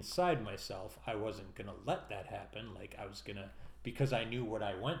that inside myself, I wasn't going to let that happen. Like, I was going to, because I knew what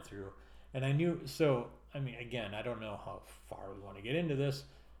I went through. And I knew, so, I mean, again, I don't know how far we want to get into this.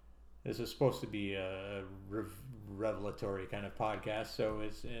 This is supposed to be a revelatory kind of podcast, so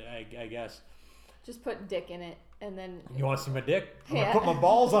it's, I guess. Just put dick in it, and then. You want to see my dick? I'm gonna put my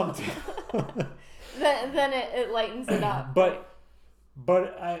balls on the table. then it lightens it up.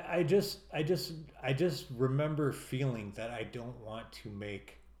 But I just remember feeling that I don't want to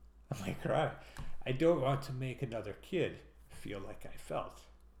make. I'm like, right. I don't want to make another kid feel like I felt.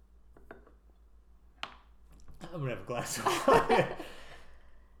 I'm gonna have a glass of wine.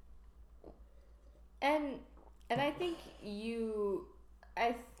 And I think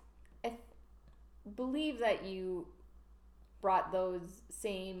I believe that you brought those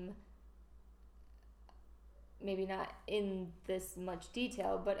same, maybe not in this much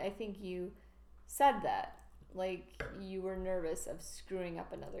detail, but I think you said that, like, you were nervous of screwing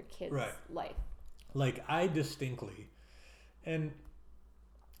up another kid's life. Like, I distinctly, and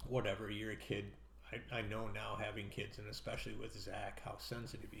whatever, you're a kid, I know now, having kids, and especially with Zach, how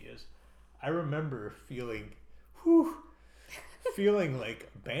sensitive he is. I remember feeling like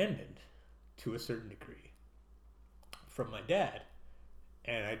abandoned to a certain degree from my dad,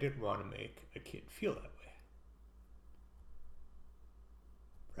 and I didn't want to make a kid feel that way.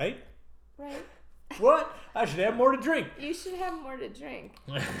 Right? Right. What? I should have more to drink. You should have more to drink.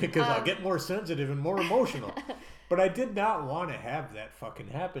 Because I'll get more sensitive and more emotional. But I did not want to have that fucking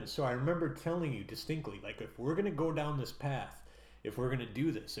happen. So I remember telling you distinctly, like, if we're going to go down this path, if we're going to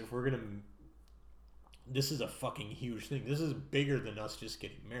do this, if we're going to... This is a fucking huge thing. This is bigger than us just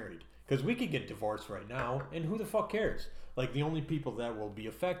getting married. Because we could get divorced right now, and who the fuck cares? Like, the only people that will be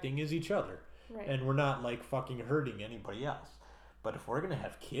affecting is each other. Right. And we're not, like, fucking hurting anybody else. But if we're going to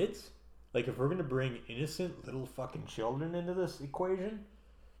have kids, like, if we're going to bring innocent little fucking children into this equation,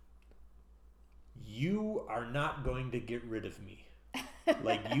 you are not going to get rid of me.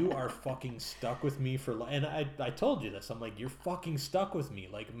 Like, you are fucking stuck with me for life. And I told you this. I'm like, you're fucking stuck with me.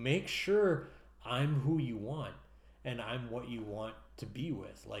 Like, make sure I'm who you want, and I'm what you want to be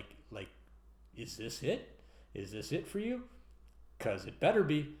with. Like, is this it? Is this it for you? Because it better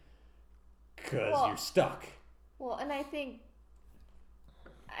be. Because you're stuck. Well, and I think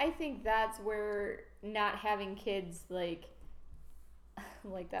that's where not having kids, like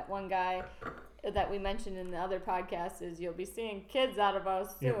that one guy that we mentioned in the other podcast, is you'll be seeing kids out of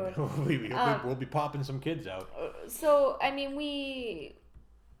us soon. Yeah, we'll be popping some kids out. So, I mean, we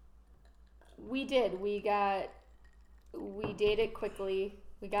did. We dated quickly.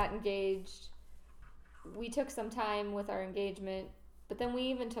 We got engaged. We took some time with our engagement, but then we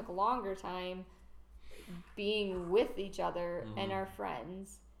even took a longer time being with each other and our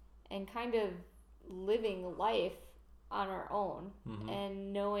friends and kind of living life on our own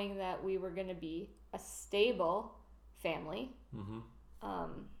and knowing that we were going to be a stable family.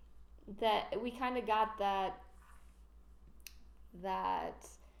 That we kind of got that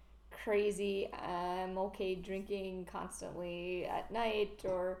crazy I'm okay drinking constantly at night,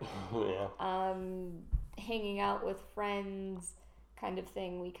 or hanging out with friends kind of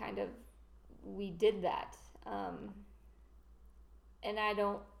thing. We did that, and I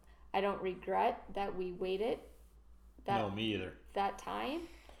don't regret that we waited no, me either. that time.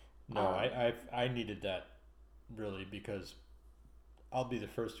 No, I needed that, really, because I'll be the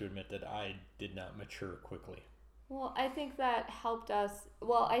first to admit that I did not mature quickly. Well, I think that helped us.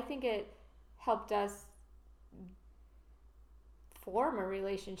 Well, I think it helped us form a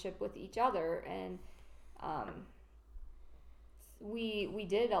relationship with each other, and we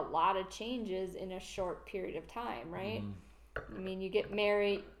did a lot of changes in a short period of time, right? I mean, you get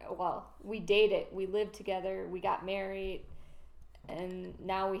married. Well, we dated, we lived together, we got married, and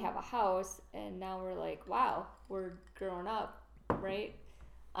now we have a house, and now we're like, wow, we're grown up, right?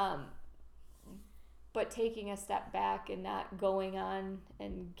 But taking a step back and not going on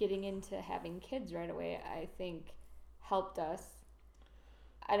and getting into having kids right away, I think helped us.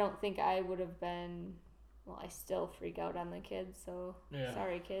 I don't think I would have been, well, I still freak out on the kids, so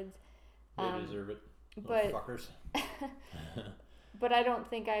sorry, kids. They deserve it. But fuckers. But I don't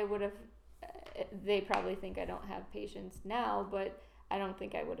think I would have, they probably think I don't have patience now, but I don't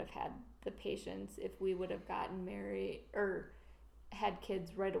think I would have had the patience if we would have gotten married or had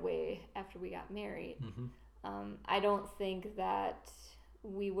kids right away after we got married. I don't think that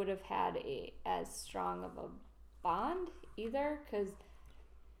we would have had as strong of a bond either, because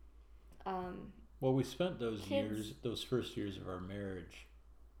well, we spent those first years of our marriage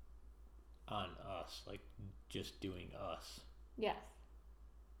on us, like just doing us. Yes.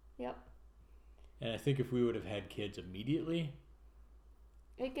 Yep. And I think if we would have had kids immediately,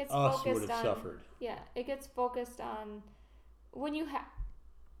 it gets us focused would have on, suffered. Yeah, it gets focused on when you have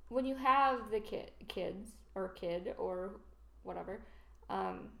the kid or whatever,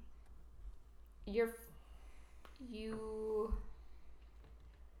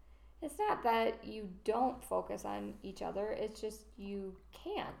 it's not that you don't focus on each other, it's just you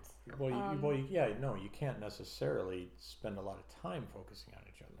can't. You can't necessarily spend a lot of time focusing on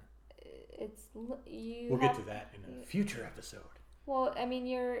each other. We'll get to that in a future episode. Well, I mean,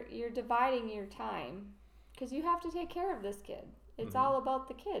 you're dividing your time, because you have to take care of this kid. It's Mm-hmm. all about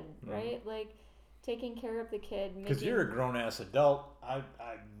the kid, right? Like taking care of the kid. Because you're a grown ass adult.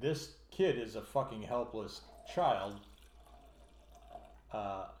 This kid is a fucking helpless child.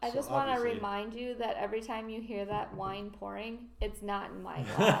 I so just want to obviously- remind you that every time you hear that wine pouring, it's not in my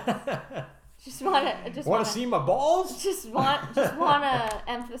glass. Just want to see my balls? Just want to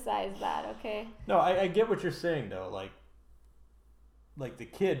emphasize that, okay? No, I get what you're saying though. Like the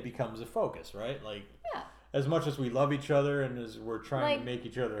kid becomes a focus, right? Like Yeah. as much as we love each other and as we're trying to Like- make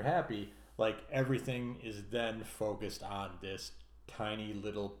each other happy, like everything is then focused on this tiny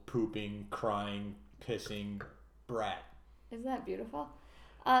little pooping, crying, pissing brat. Isn't that beautiful?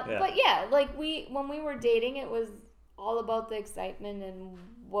 Yeah. But yeah, like when we were dating, it was all about the excitement and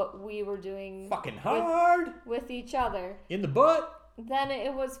what we were doing Fucking hard with each other. in the butt. Then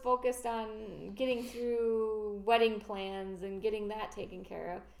it was focused on getting through wedding plans and getting that taken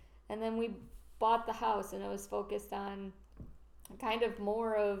care of. And then we bought the house, and it was focused on kind of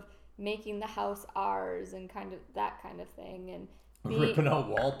more of making the house ours and kind of that kind of thing. And Ripping out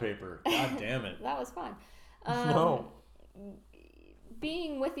wallpaper. God damn it. that was fun. No.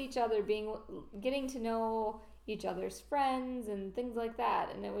 Being with each other, getting to know each other's friends and things like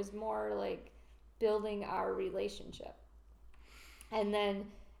that, and it was more like building our relationship. And then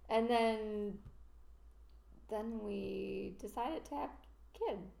we decided to have a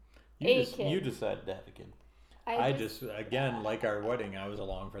kid. You decided to have a kid. I just again, like our wedding, I was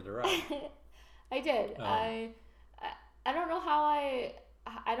along for the ride. I did. Oh. I don't know how I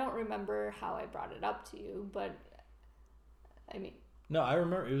don't remember how I brought it up to you, but I mean. No, I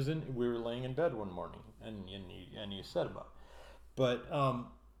remember we were laying in bed one morning, and you said about it. But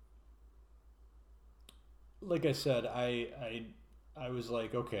like I said, I was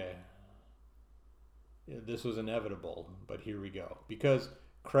like, okay, this was inevitable, but here we go, because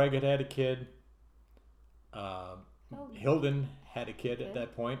Craig had a kid. Hilden had a kid at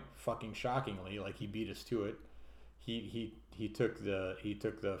that point. Fucking shockingly, like he beat us to it. He took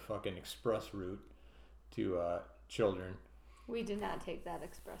the fucking express route to children. We did not take that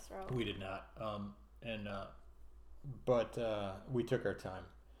express route. We did not. But we took our time,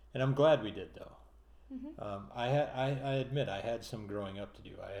 and I'm glad we did though. Mm-hmm. I admit I had some growing up to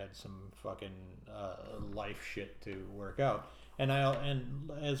do. I had some fucking life shit to work out, and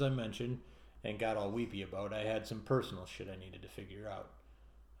as I mentioned and got all weepy about, I had some personal shit I needed to figure out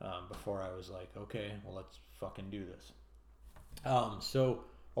before I was like, okay, well, let's fucking do this. So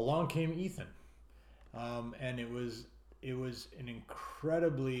along came Ethan, and it was an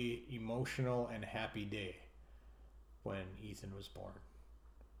incredibly emotional and happy day when Ethan was born.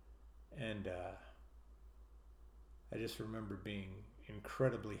 And I just remember being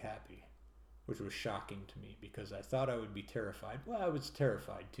incredibly happy, which was shocking to me because I thought I would be terrified. Well, I was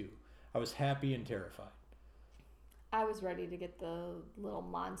terrified too. I was happy and terrified. I was ready to get the little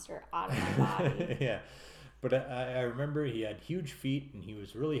monster out of my body. Yeah. But I remember he had huge feet and he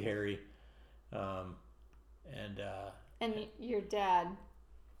was really hairy. And your dad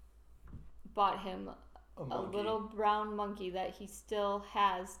bought him a little brown monkey that he still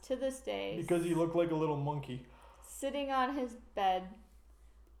has to this day. Because he looked like a little monkey. Sitting on his bed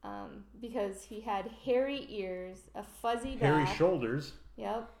because he had hairy ears, a fuzzy back. Hairy shoulders.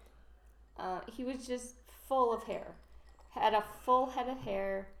 Yep. He was just full of hair. Had a full head of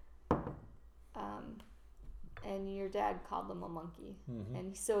hair. And your dad called him a monkey. Mm-hmm.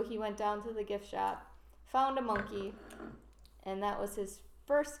 And so he went down to the gift shop, found a monkey, and that was his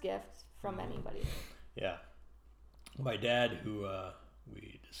first gift from anybody. Yeah. My dad, who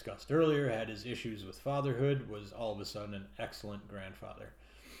we discussed earlier, had his issues with fatherhood, was all of a sudden an excellent grandfather.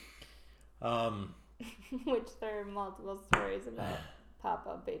 Which there are multiple stories about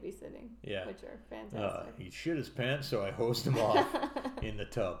Papa babysitting, which are fantastic. He shit his pants, so I hosed him off in the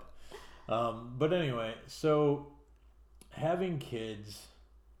tub. But anyway, so having kids,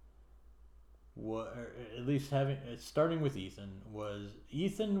 or at least starting with Ethan was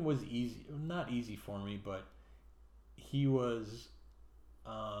easy, not easy for me, but he was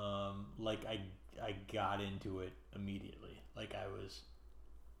like I got into it immediately. Like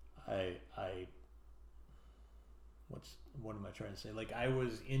what am I trying to say? Like I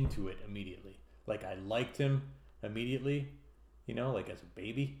was into it immediately. Like I liked him immediately. You know, like as a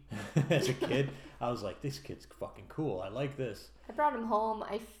baby, as a kid, I was like, this kid's fucking cool. I like this. I brought him home.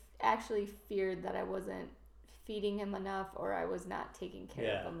 I actually feared that I wasn't feeding him enough or I was not taking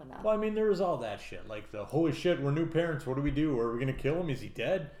care of him enough. Well, I mean, there was all that shit. Like the, holy shit, we're new parents. What do we do? Are we going to kill him? Is he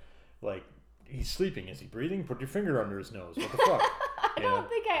dead? Like, he's sleeping. Is he breathing? Put your finger under his nose. What the fuck? I don't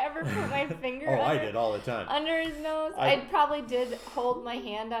think I ever put my finger I did all the time. Under his nose. I probably did hold my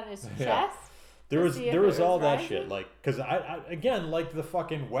hand on his chest. there was all that shit, like, because I again, like the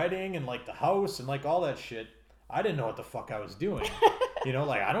fucking wedding and like the house and like all that shit, I didn't know what the fuck I was doing.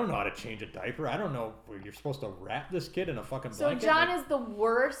 Like, I don't know how to change a diaper. I don't know where you're supposed to wrap this kid in a fucking blanket. So John is the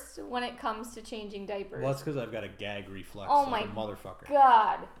worst when it comes to changing diapers. Well, that's because I've got a gag reflex like a motherfucker.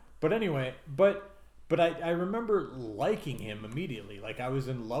 God. But anyway, but I remember liking him immediately. Like, I was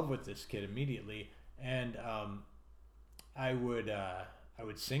in love with this kid immediately, and I would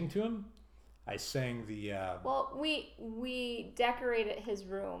sing to him. I sang the. Well, we decorated his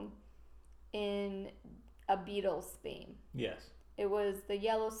room in a Beatles theme. Yes. It was the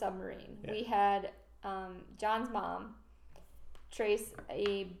Yellow Submarine. Yeah. We had John's mom trace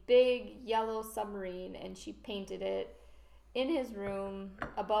a big yellow submarine, and she painted it in his room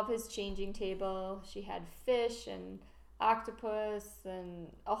above his changing table. She had fish and octopus and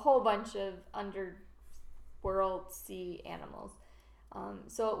a whole bunch of underworld sea animals.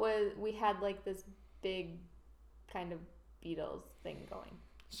 So we had like this big kind of Beatles thing going.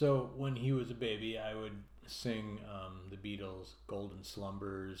 So when he was a baby, I would sing the Beatles' Golden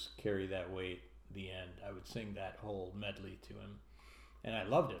Slumbers, Carry That Weight, The End. I would sing that whole medley to him, and I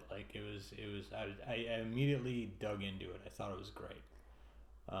loved it. Like, it was I immediately dug into it. I thought it was great.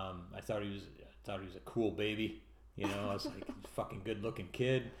 I thought he was a cool baby. I was like, a fucking good looking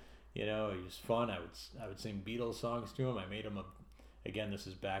kid. He was fun. I would sing Beatles songs to him. I made him again, this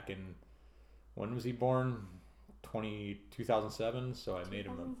is back in, when was he born? 2007. So I made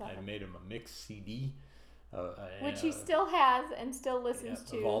him a mixed CD, which he still has and still listens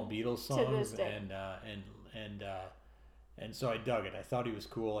to of all Beatles songs to this day. And so I dug it. I thought he was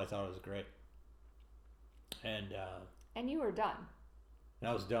cool. I thought it was great. And you were done. And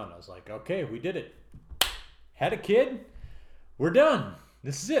I was done. I was like, okay, we did it. Had a kid. We're done.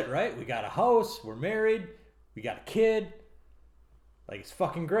 This is it, right? We got a house. We're married. We got a kid. Like, it's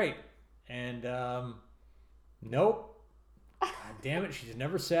fucking great. And nope. God damn it. She's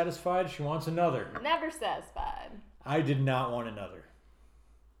never satisfied. She wants another. Never satisfied. I did not want another.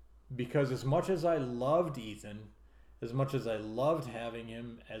 Because as much as I loved Ethan, as much as I loved having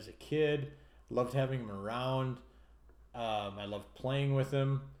him as a kid, loved having him around, I loved playing with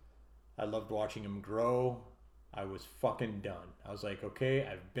him, I loved watching him grow, I was fucking done. I was like, okay,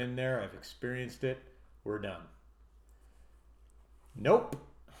 I've been there, I've experienced it, we're done. Nope.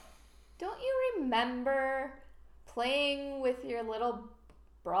 Don't you remember playing with your little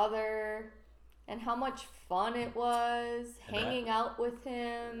brother and how much fun it was, hanging out with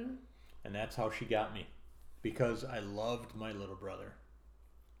him? And that's how she got me. Because I loved my little brother.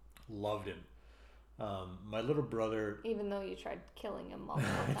 Loved him. My little brother... Even though you tried killing him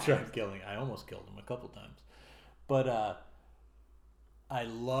multiple times. I almost killed him a couple times. But I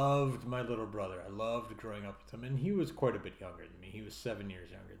loved my little brother. I loved growing up with him. And he was quite a bit younger than me. He was 7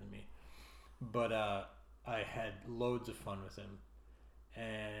 years younger than me. But I had loads of fun with him.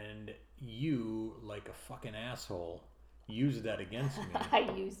 And you, like a fucking asshole, used that against me. I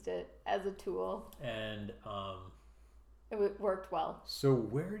used it as a tool. And it worked well. So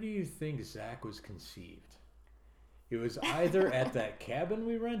where do you think Zach was conceived? It was either at that cabin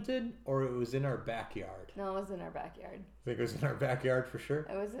we rented or it was in our backyard. No, it was in our backyard. I think it was in our backyard for sure.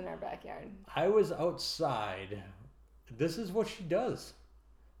 It was in our backyard. I was outside. This is what she does.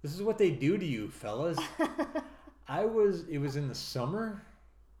 This is what they do to you, fellas. It was in the summer.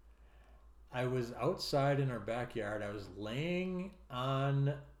 I was outside in our backyard. I was laying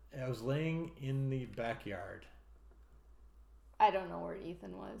in the backyard. I don't know where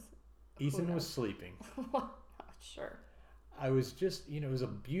Ethan was. Ethan was sleeping. Sure. I was just, it was a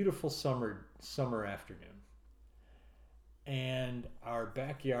beautiful summer afternoon. And our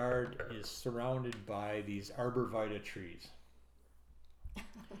backyard is surrounded by these arborvitae trees.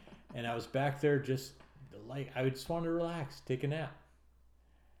 And I was back there just I just wanted to relax, take a nap.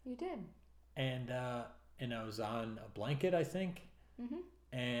 You did. And I was on a blanket, I think.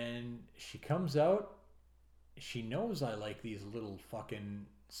 Mm-hmm. And she comes out. She knows I like these little fucking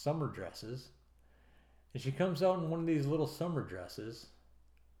summer dresses. And she comes out in one of these little summer dresses.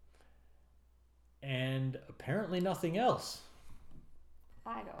 And apparently nothing else.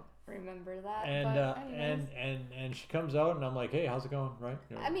 I don't remember that. And she comes out and I'm like, hey, how's it going? Right?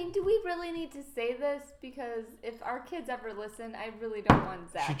 I mean, do we really need to say this? Because if our kids ever listen, I really don't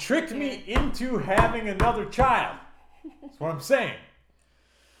want Zach. She tricked me into having another child. That's what I'm saying.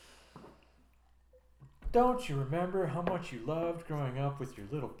 Don't you remember how much you loved growing up with your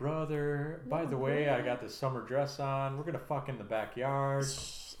little brother? By the way, I got this summer dress on. We're going to fuck in the backyard.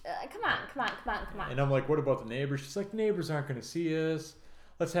 Come on. And I'm like, what about the neighbors? She's like, neighbors aren't going to see us.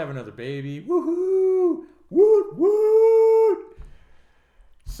 Let's have another baby. Woohoo! Woot woot!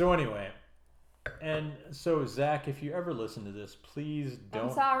 So anyway, And so, Zach, if you ever listen to this, please don't.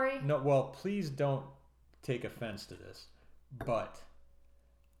 I'm sorry. No, well, please don't take offense to this. But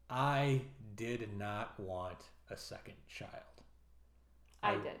I did not want a second child.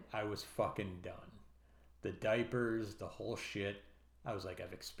 I did. I was fucking done. The diapers, the whole shit. I was like,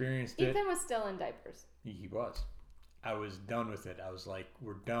 I've experienced it. Ethan was still in diapers. He was. I was done with it. I was like,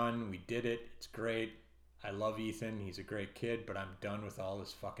 we're done. We did it. It's great. I love Ethan. He's a great kid, but I'm done with all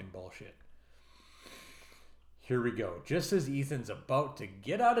this fucking bullshit. Here we go. Just as Ethan's about to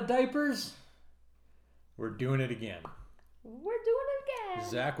get out of diapers, we're doing it again. We're doing it again.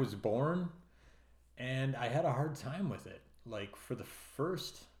 Zach was born, and I had a hard time with it. Like, for the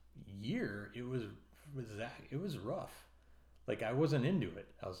first year, it was with Zach, it was rough. Like, I wasn't into it.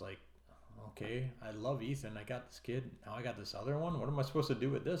 I was like, okay, I love Ethan. I got this kid. Now I got this other one. What am I supposed to do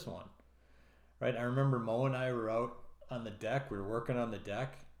with this one? Right? I remember Mo and I were out on the deck. We were working on the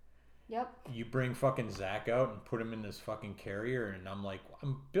deck. Yep. You bring fucking Zach out and put him in this fucking carrier, and I'm like,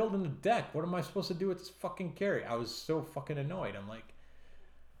 I'm building a deck. What am I supposed to do with this fucking carrier? I was so fucking annoyed. I'm like,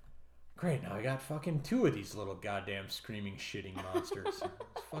 great, now I got fucking 2 of these little goddamn screaming, shitting monsters.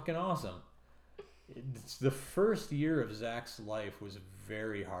 It's fucking awesome. It's the first year of Zach's life was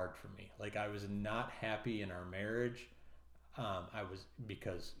very hard for me. Like, I was not happy in our marriage. I was,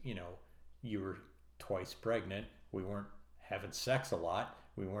 because, you know, you were twice pregnant. We weren't having sex a lot.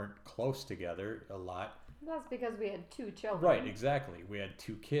 We weren't close together a lot. That's because we had 2 children. Right, exactly. We had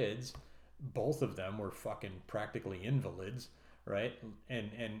 2 kids. Both of them were fucking practically invalids, right?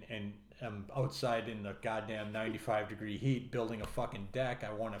 And I'm outside in the goddamn 95-degree heat building a fucking deck.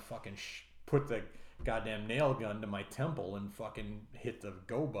 I want to fucking put the goddamn nail gun to my temple and fucking hit the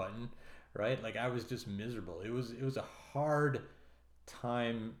go button, right? Like, I was just miserable. It was a hard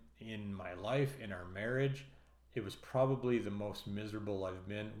time in my life, in our marriage. It was probably the most miserable I've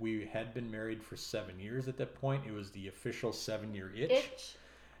been. We had been married for 7 years at that point. It was the official 7-year itch.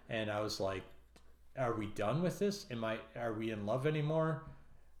 And I was like, are we done with this? Are we in love anymore?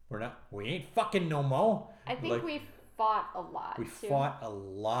 We're not. We ain't fucking no mo. I think we fought a lot. We fought a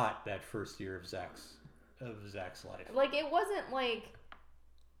lot that first year of Zach's life. Like, it wasn't like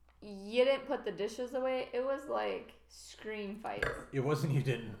you didn't put the dishes away. It was like scream fights. It wasn't you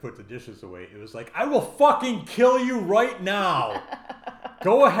didn't put the dishes away. It was like, I will fucking kill you right now.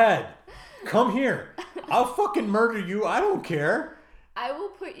 Go ahead. Come here. I'll fucking murder you. I don't care. I will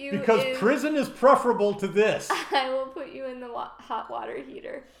put you because prison is preferable to this. I will put you in the hot water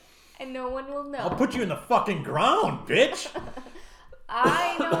heater, and no one will know. I'll put you in the fucking ground, bitch.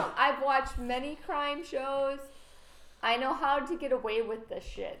 I know. I've watched many crime shows. I know how to get away with this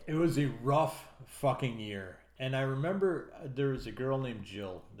shit. It was a rough fucking year. And I remember there was a girl named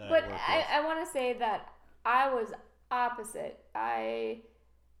Jill that I worked with. I want to say that I was opposite. I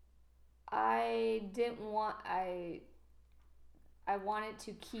didn't want... I wanted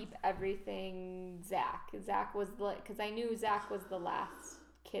to keep everything Zach. Zach was because I knew Zach was the last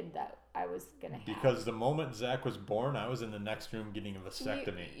kid that I was gonna have. Because the moment Zach was born, I was in the next room getting a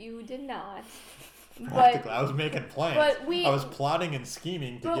vasectomy. You did not. Practically, I was making plans. But I was plotting and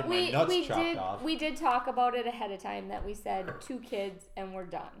scheming to get my nuts chopped off. We did talk about it ahead of time that we said 2 kids and we're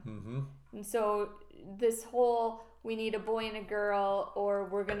done. Mm-hmm. And so this whole we need a boy and a girl, or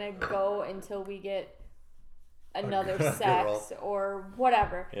we're gonna go until we get another sex or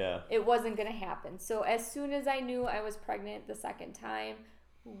whatever. Yeah. It wasn't going to happen. So as soon as I knew I was pregnant the second time,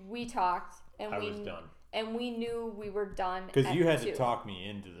 we talked and I was done. And we knew we were done. Because you had to talk me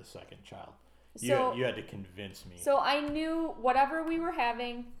into the second child. You had to convince me. So I knew whatever we were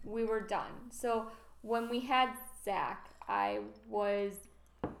having, we were done. So when we had Zach, I was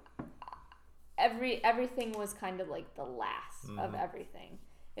everything was kind of like the last of everything.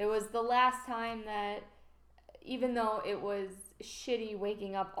 It was the last time that, even though it was shitty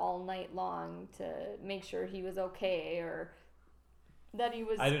waking up all night long to make sure he was okay or that he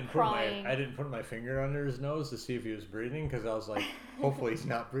was crying. I didn't put my finger under his nose to see if he was breathing because I was like, hopefully he's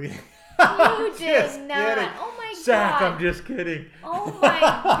not breathing. You did not. Kidding. Oh my Zach, God. I'm just kidding. Oh my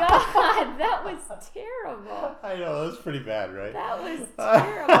God. That was terrible. I know. That was pretty bad, right? That was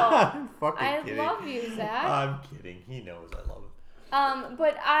terrible. I'm fucking kidding. I love you, Zach. I'm kidding. He knows I love him.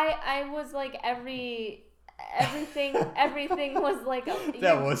 But I was like everything was like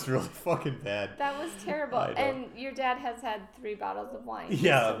that was really fucking bad. That was terrible. And your dad has had 3 bottles of wine.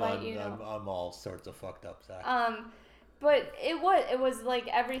 Yeah, I'm all sorts of fucked up, Zach. But it was like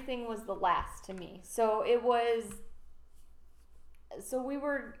everything was the last to me. So we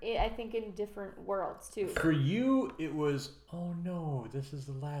were, I think, in different worlds too. For you, it was, oh no, this is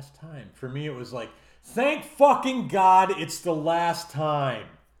the last time. For me, it was like, thank fucking God, it's the last time.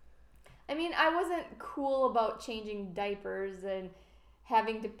 I mean, I wasn't cool about changing diapers and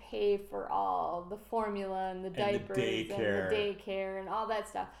having to pay for all the formula and the diapers and the daycare and all that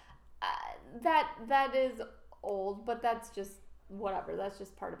stuff. That is old, but that's just whatever. That's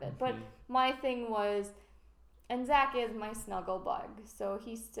just part of it. But my thing was, and Zach is my snuggle bug, so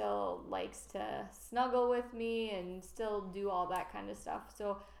he still likes to snuggle with me and still do all that kind of stuff.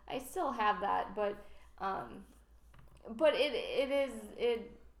 So I still have that, but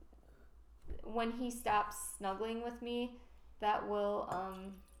it when he stops snuggling with me, that will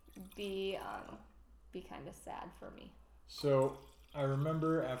be kind of sad for me. So I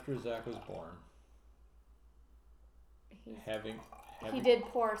remember after Zach was born, he did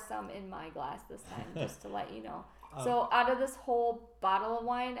pour some in my glass this time, just to let you know. So out of this whole bottle of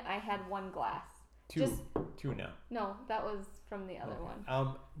wine, I had one glass. Two now. No, that was from the other one.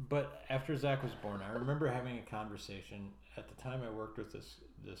 But after Zach was born, I remember having a conversation. At the time, I worked with this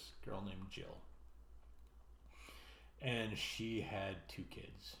girl named Jill, and she had 2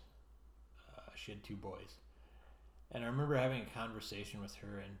 kids. She had 2 boys, and I remember having a conversation with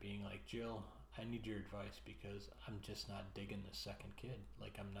her and being like, Jill, I need your advice because I'm just not digging the second kid.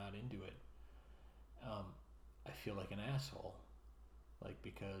 Like, I'm not into it. I feel like an asshole. Like,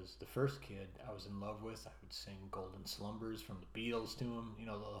 because the first kid I was in love with, I would sing Golden Slumbers from the Beatles to him,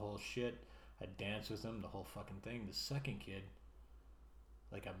 the whole shit. I'd dance with him, the whole fucking thing. The second kid,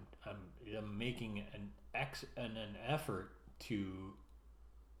 like, I'm making an effort to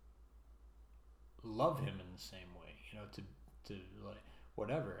love him in the same way, to like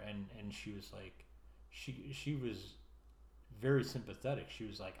whatever. And she was like, she was very sympathetic. She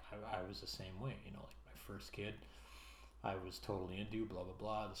was like, I was the same way, like my first kid I was totally into, blah blah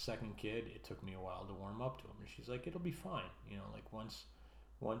blah. The second kid, it took me a while to warm up to him, and she's like, it'll be fine, like once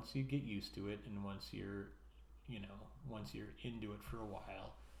you get used to it, and once you're into it for a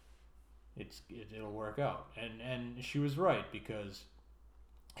while, it'll work out. And she was right, because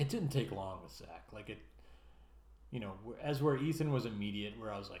it didn't take long with Zach. Like, it, as where Ethan was immediate,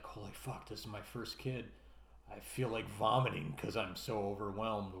 where I was like, holy fuck, this is my first kid. I feel like vomiting because I'm so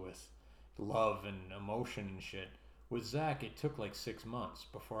overwhelmed with love and emotion and shit. With Zach, it took like 6 months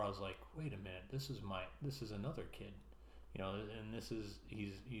before I was like, wait a minute, this is another kid, and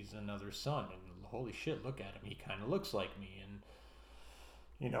he's another son, and holy shit, look at him, he kind of looks like me, and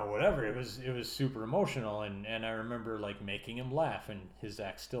whatever. It was super emotional, and I remember like making him laugh, and his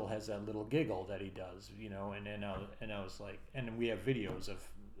Zach still has that little giggle that he does, and I was like, and we have videos of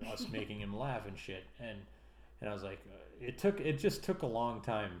us making him laugh and shit, and I was like, it just took a long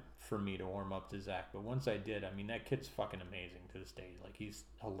time for me to warm up to Zach, but once I did, I mean, that kid's fucking amazing to this day. Like, he's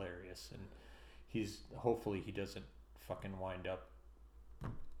hilarious, and hopefully he doesn't fucking wind up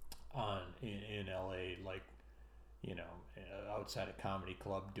in LA, like, outside a comedy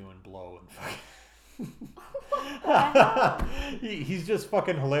club doing blow and fucking he's just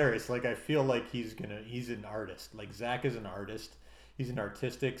fucking hilarious. Like, I feel like he's an artist. Like, Zach is an artist. He's an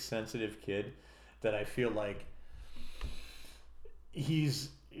artistic, sensitive kid that I feel like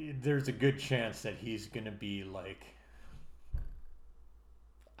there's a good chance that he's gonna be like,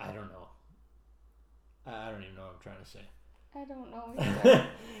 I don't know. I don't even know what I'm trying to say. I don't know either.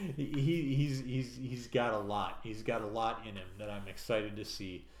 He's got a lot. He's got a lot in him that I'm excited to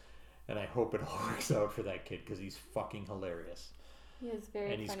see, and I hope it all works out for that kid, because he's fucking hilarious. He is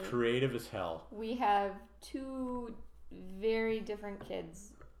very funny. And he's creative as hell. We have 2 very different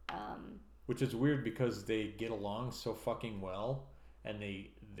kids. Which is weird, because they get along so fucking well, and they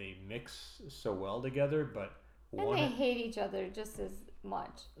mix so well together, but and they hate each other just as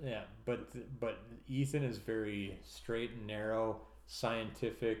much. Yeah, but Ethan is very straight and narrow,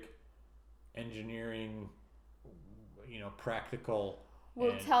 scientific, engineering, practical.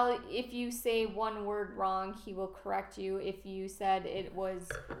 Will tell if you say one word wrong, he will correct you. If you said it was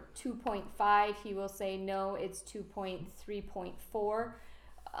 2.5, he will say no, it's 2.3.4.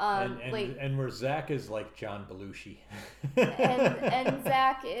 And where Zach is like John Belushi. and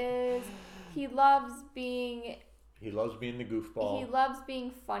Zach is, he loves being the goofball. He loves being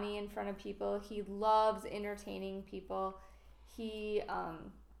funny in front of people. He loves entertaining people. He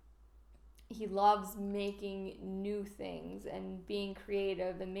loves making new things and being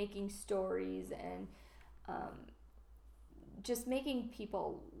creative and making stories and just making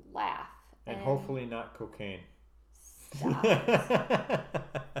people laugh. And hopefully not cocaine. Stop it.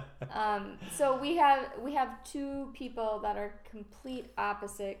 So we have 2 people that are complete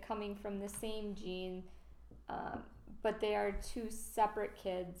opposite, coming from the same gene, but they are 2 separate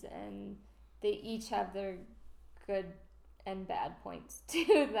kids, and they each have their good and bad points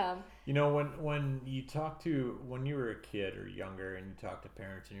to them. You know, when you talk to when you were a kid or younger, and you talk to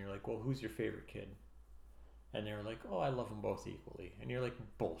parents, and you're like, "Well, who's your favorite kid?" And they're like, "Oh, I love them both equally," and you're like,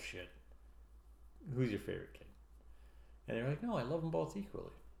 "Bullshit. Who's your favorite kid?" And they're like, "No, I love them both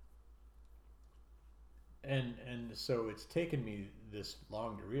equally." And so it's taken me this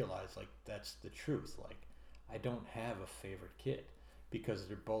long to realize, like, that's the truth. Like, I don't have a favorite kid because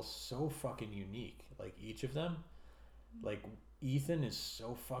they're both so fucking unique. Like, each of them, like, Ethan is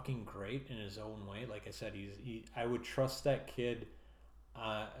so fucking great in his own way. Like I said, I would trust that kid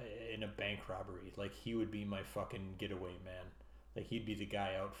uh, in a bank robbery. Like, he would be my fucking getaway man. Like, he'd be the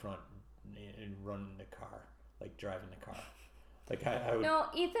guy out front and running the car, like driving the car. Like, I would. No,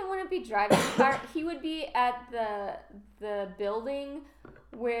 Ethan wouldn't be driving the car. He would be at the building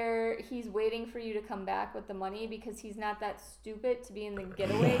where he's waiting for you to come back with the money because he's not that stupid to be in the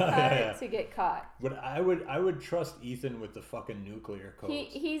getaway car to get caught. But I would trust Ethan with the fucking nuclear codes.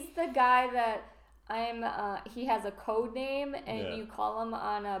 He's the guy that he has a code name and you call him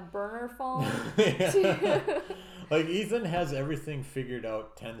on a burner phone. Like, Ethan has everything figured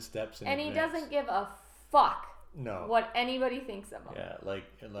out 10 steps in and advance. he doesn't give a fuck. No. What anybody thinks of him. Yeah, like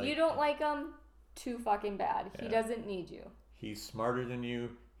you don't like him, too fucking bad. He doesn't need you. He's smarter than you.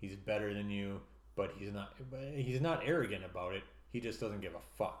 He's better than you, but he's not arrogant about it. He just doesn't give a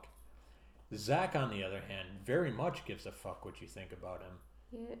fuck. Zach, on the other hand, very much gives a fuck what you think about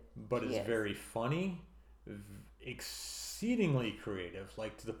him. But is very funny, exceedingly creative,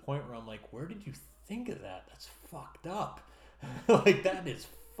 like to the point where I'm like, where did you think of that? That's fucked up. Like, that is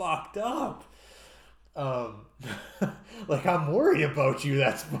fucked up. Like, I'm worried about you.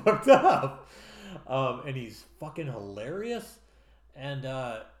 That's fucked up. And he's fucking hilarious, and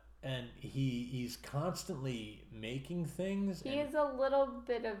he's constantly making things. He is a little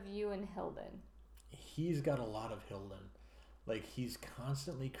bit of you and Hilden. He's got a lot of Hilden. Like, he's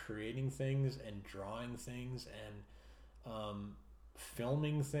constantly creating things and drawing things and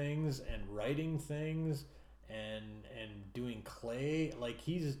filming things and writing things and doing clay. Like,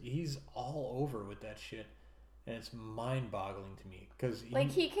 he's all over with that shit, and it's mind-boggling to me because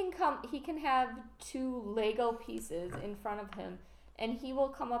he can have 2 Lego pieces in front of him, and he will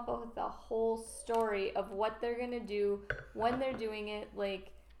come up with a whole story of what they're gonna do when they're doing it.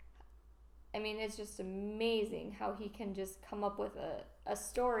 Like, I mean, it's just amazing how he can just come up with a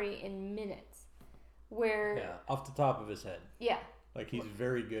story in minutes. Where off the top of his head. Yeah. Like, he's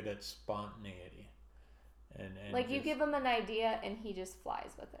very good at spontaneity. And like, you give him an idea and he just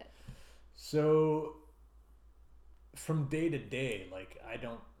flies with it. So from day to day, like, I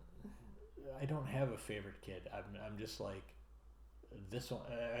don't have a favorite kid. I'm just like, this one.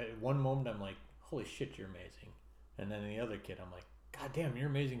 One moment I'm like, holy shit, you're amazing, and then the other kid I'm like, god damn, you're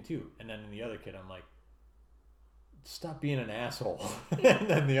amazing too, and then the other kid I'm like, stop being an asshole, and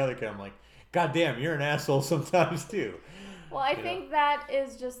then the other kid I'm like, god damn, you're an asshole sometimes too. Well, I think that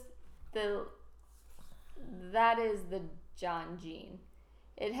is just the John gene.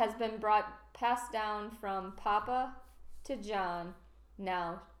 It has been passed down from Papa to John,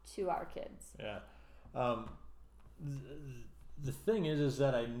 now to our kids. Yeah. The thing is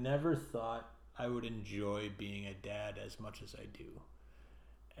that I never thought I would enjoy being a dad as much as I do.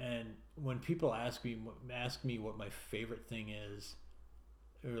 And when people ask me what my favorite thing is,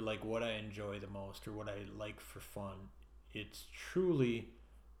 or like what I enjoy the most, or what I like for fun, it's truly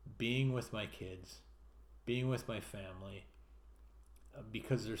being with my kids, being with my family,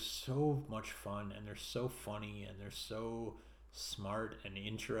 because they're so much fun, and they're so funny, and they're so smart and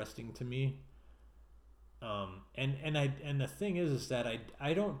interesting to me. And the thing is that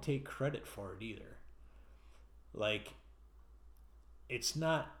I don't take credit for it either. Like, it's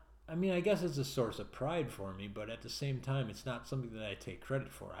not, I mean, I guess it's a source of pride for me, but at the same time, it's not something that I take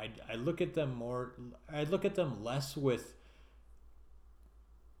credit for. I look at them less with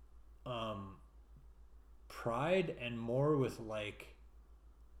pride, and more with like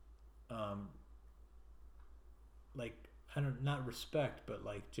not respect, but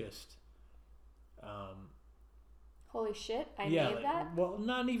like just holy shit, I made that? Well,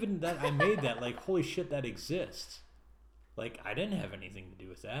 not even that I made that. Like, holy shit, that exists. Like, I didn't have anything to do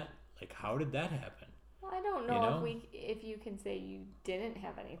with that. Like, how did that happen? Well, I don't know if you can say you didn't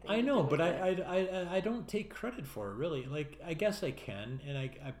have anything I know, to do but with it. I don't take credit for it, really. Like, I guess I can, and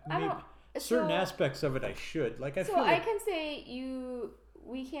I don't, certain aspects of it I should. Like, I feel I like, can say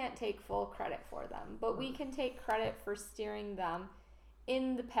we can't take full credit for them, but we can take credit for steering them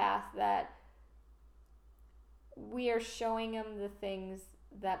in the path that we are showing them the things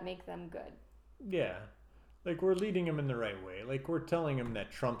that make them good. Yeah. Like, we're leading them in the right way. Like, we're telling them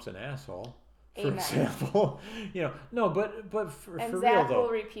that Trump's an asshole, For Amen. example, no, but for And real Zach though, will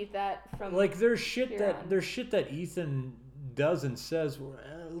repeat that from like there's shit here on. that Ethan does and says,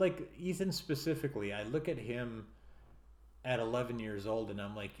 like Ethan specifically. I look at him at 11 years old and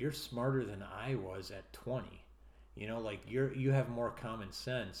I'm like, you're smarter than I was at 20. Like you have more common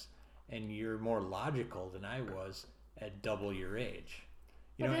sense and you're more logical than I was at double your age.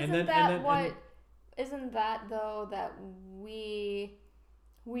 But isn't that though that we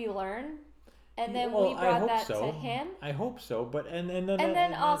learn, and then we I brought hope that so. to him, I hope so, but and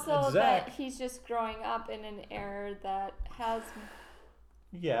then also Zach, that he's just growing up in an era that has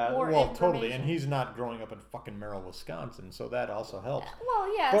yeah, more well, totally, and information. he's not growing up in fucking Merrill, Wisconsin, so that also helps.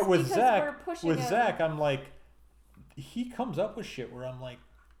 Well, yes, But with because we're pushing him. Zach, I'm like, he comes up with shit where I'm like,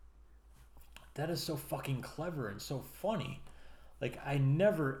 that is so fucking clever and so funny. Like, I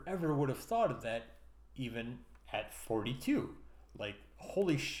never ever would have thought of that even at 42. Like,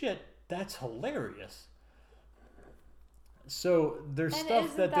 holy shit, that's hilarious. So there's And stuff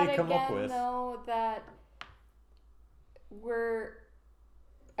isn't that they come up again, with. though, that we're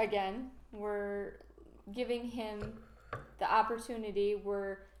giving him the opportunity.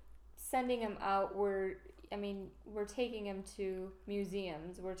 We're sending him out. We're taking him to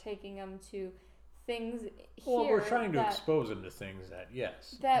museums. We're taking him to things here. Well, we're trying to expose him to things that,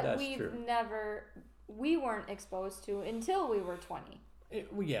 yes, that that's we've true. we weren't exposed to until we were 20.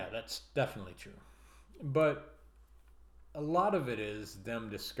 Well, yeah, that's definitely true. But a lot of it is them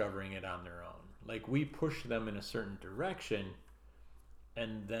discovering it on their own. Like, we push them in a certain direction,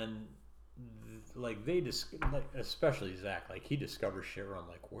 and then, like, especially Zach, like, he discovers shit where I'm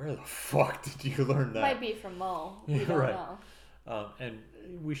like, where the fuck did you learn that? Might be from Mo. We don't right. know. And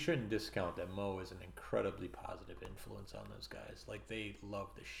we shouldn't discount that Mo is an incredibly positive influence on those guys. Like, they love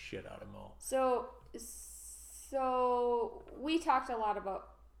the shit out of Mo. So we talked a lot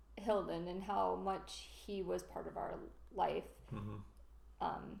about Hilden and how much he was part of our life. Mm-hmm.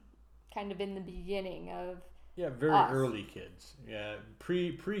 Kind of in the beginning of very us. Early kids. Yeah,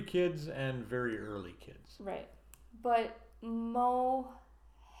 pre kids and very early kids. Right. But Mo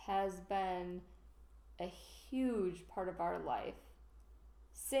has been a huge part of our life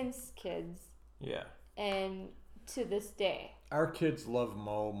since kids. Yeah. And to this day. Our kids love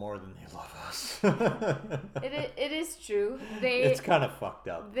Mo more than they love us. It is true. It's kind of fucked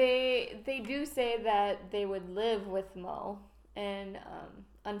up. They do say that they would live with Mo, and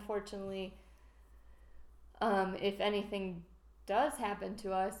unfortunately, if anything does happen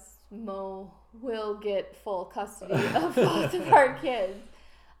to us, Mo will get full custody of both of our kids,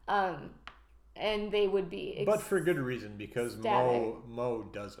 and they would be. But for good reason, because Mo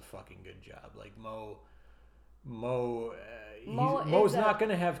does a fucking good job. Like Mo's not going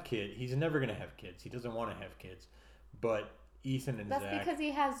to have kids. He's never going to have kids. He doesn't want to have kids. But Ethan and Zach... That's because he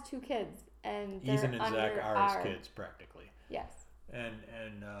has 2 kids. And Ethan and Zach are his kids, practically. Yes. And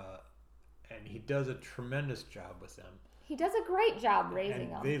he does a tremendous job with them. He does a great job raising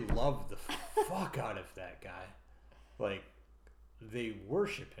them. They love the fuck out of that guy. Like, they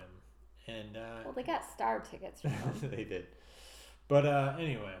worship him. And well, they got star tickets from him. They did. But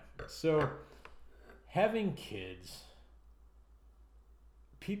anyway, so... having kids,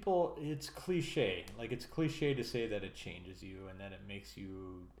 people, it's cliche. Like, it's cliche to say that it changes you and that it makes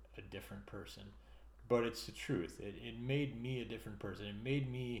you a different person. But it's the truth. It made me a different person. It made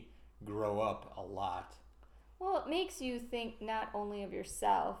me grow up a lot. Well, it makes you think not only of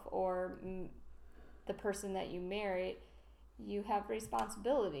yourself or the person that you married. You have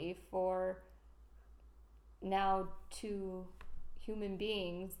responsibility for now 2 human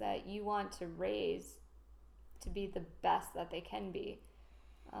beings that you want to raise to be the best that they can be.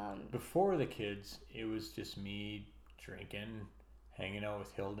 Before the kids, it was just me drinking, hanging out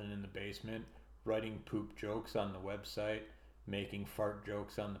with Hilden in the basement, writing poop jokes on the website, making fart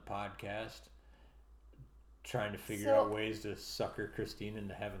jokes on the podcast, trying to figure out ways to sucker Christine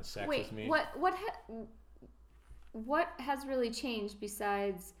into having sex with me. What has really changed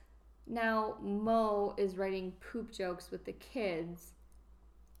besides now Mo is writing poop jokes with the kids?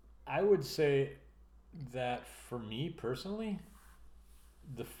 I would say that for me personally,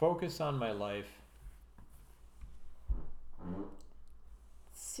 the focus on my life...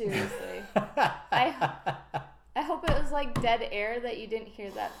 Seriously. I hope it was like dead air that you didn't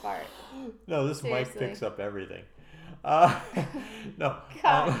hear that fart. No, this mic picks up everything. No.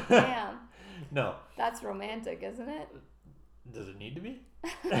 God damn. No. That's romantic, isn't it? Does it need to be?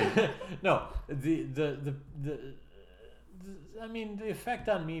 No. I mean, the effect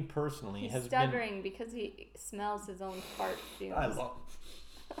on me personally has been... He's stuttering because he smells his own fart fumes. I love...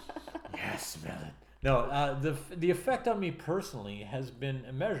 Yeah, smell it. No, the effect on me personally has been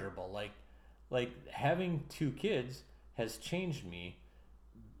immeasurable. like having 2 kids has changed me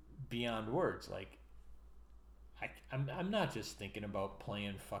beyond words. Like I'm not just thinking about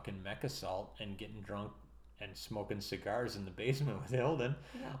playing fucking Mech Assault and getting drunk and smoking cigars in the basement with Hilden.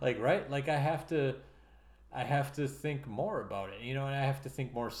 No. Like, right? Like I have to think more about it, and I have to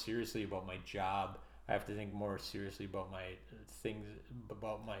think more seriously about my job. I have to think more seriously about my things,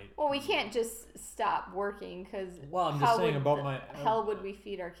 about my... Well, we can't just stop working because I'm just saying about my... How would we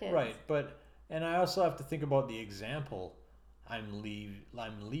feed our kids? Right, and I also have to think about the example I'm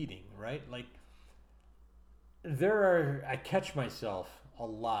leading, right? Like, I catch myself a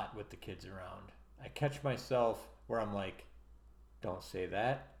lot with the kids around. I catch myself where I'm like, don't say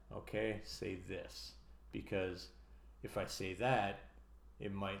that, okay? Say this. Because if I say that,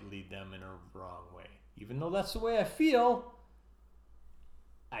 it might lead them in a wrong way. Even though that's the way I feel,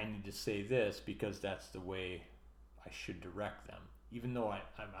 I need to say this because that's the way I should direct them. Even though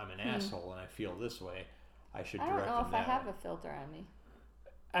I'm an asshole and I feel this way, I should direct them that way. I don't know if I have a filter on me.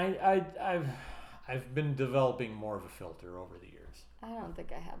 I've been developing more of a filter over the years. I don't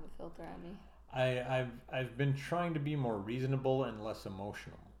think I have a filter on me. I've been trying to be more reasonable and less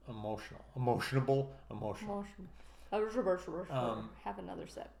emotional. Have another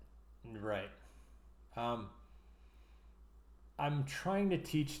sip. Right. I'm trying to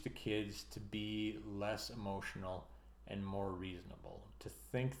teach the kids to be less emotional and more reasonable, to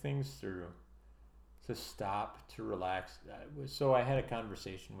think things through, to stop, to relax. So I had a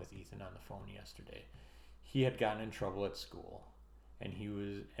conversation with Ethan on the phone yesterday. He had gotten in trouble at school, and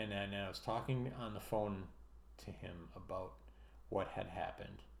I was talking on the phone to him about what had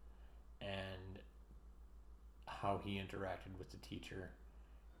happened and how he interacted with the teacher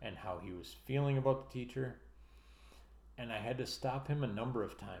and how he was feeling about the teacher. And I had to stop him a number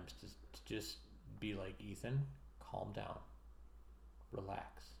of times to just be like, Ethan, calm down,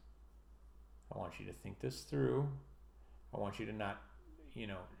 relax. I want you to think this through. I want you to not,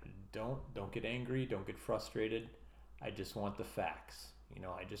 don't get angry, don't get frustrated. I just want the facts.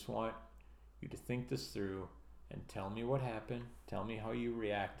 I just want you to think this through and tell me what happened. Tell me how you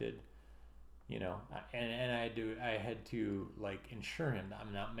reacted. And I had to like ensure him that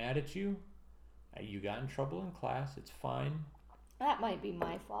I'm not mad at you. You got in trouble in class. It's fine. That might be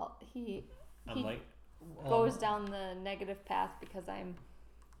my fault. He goes down the negative path because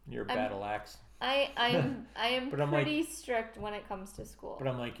you're a battle axe. I am pretty strict when it comes to school. But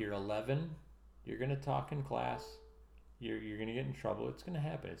I'm like, you're 11. You're gonna talk in class. You're gonna get in trouble. It's gonna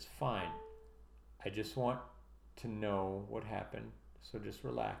happen. It's fine. I just want to know what happened. So just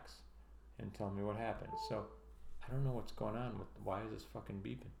relax and tell me what happened. So I don't know what's going on with why is this fucking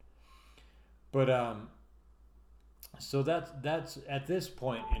beeping. But so that's at this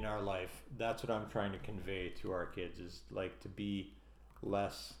point in our life, that's what I'm trying to convey to our kids is like to be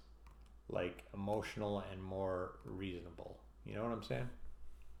less like emotional and more reasonable. You know what I'm saying?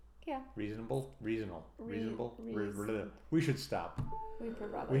 Yeah. Reasonable. We should stop.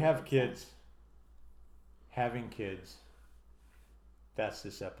 We have kids. Sense. Having kids. That's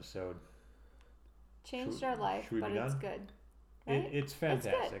this episode. Changed our life, but it's good. Right? It's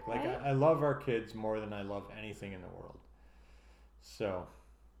fantastic. It's good, like right? I love our kids more than I love anything in the world. So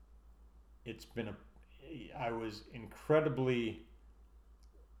it's been I was incredibly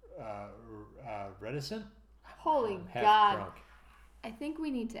reticent. Holy half God. Drunk. I think we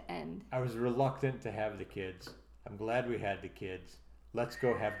need to end. I was reluctant to have the kids. I'm glad we had the kids. Let's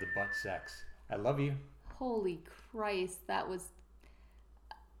go have the butt sex. I love you. Holy Christ, that was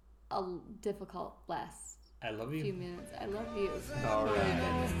a difficult last I love you. few minutes. I love you. All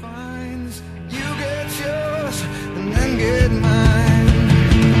right. You get yours and then get mine.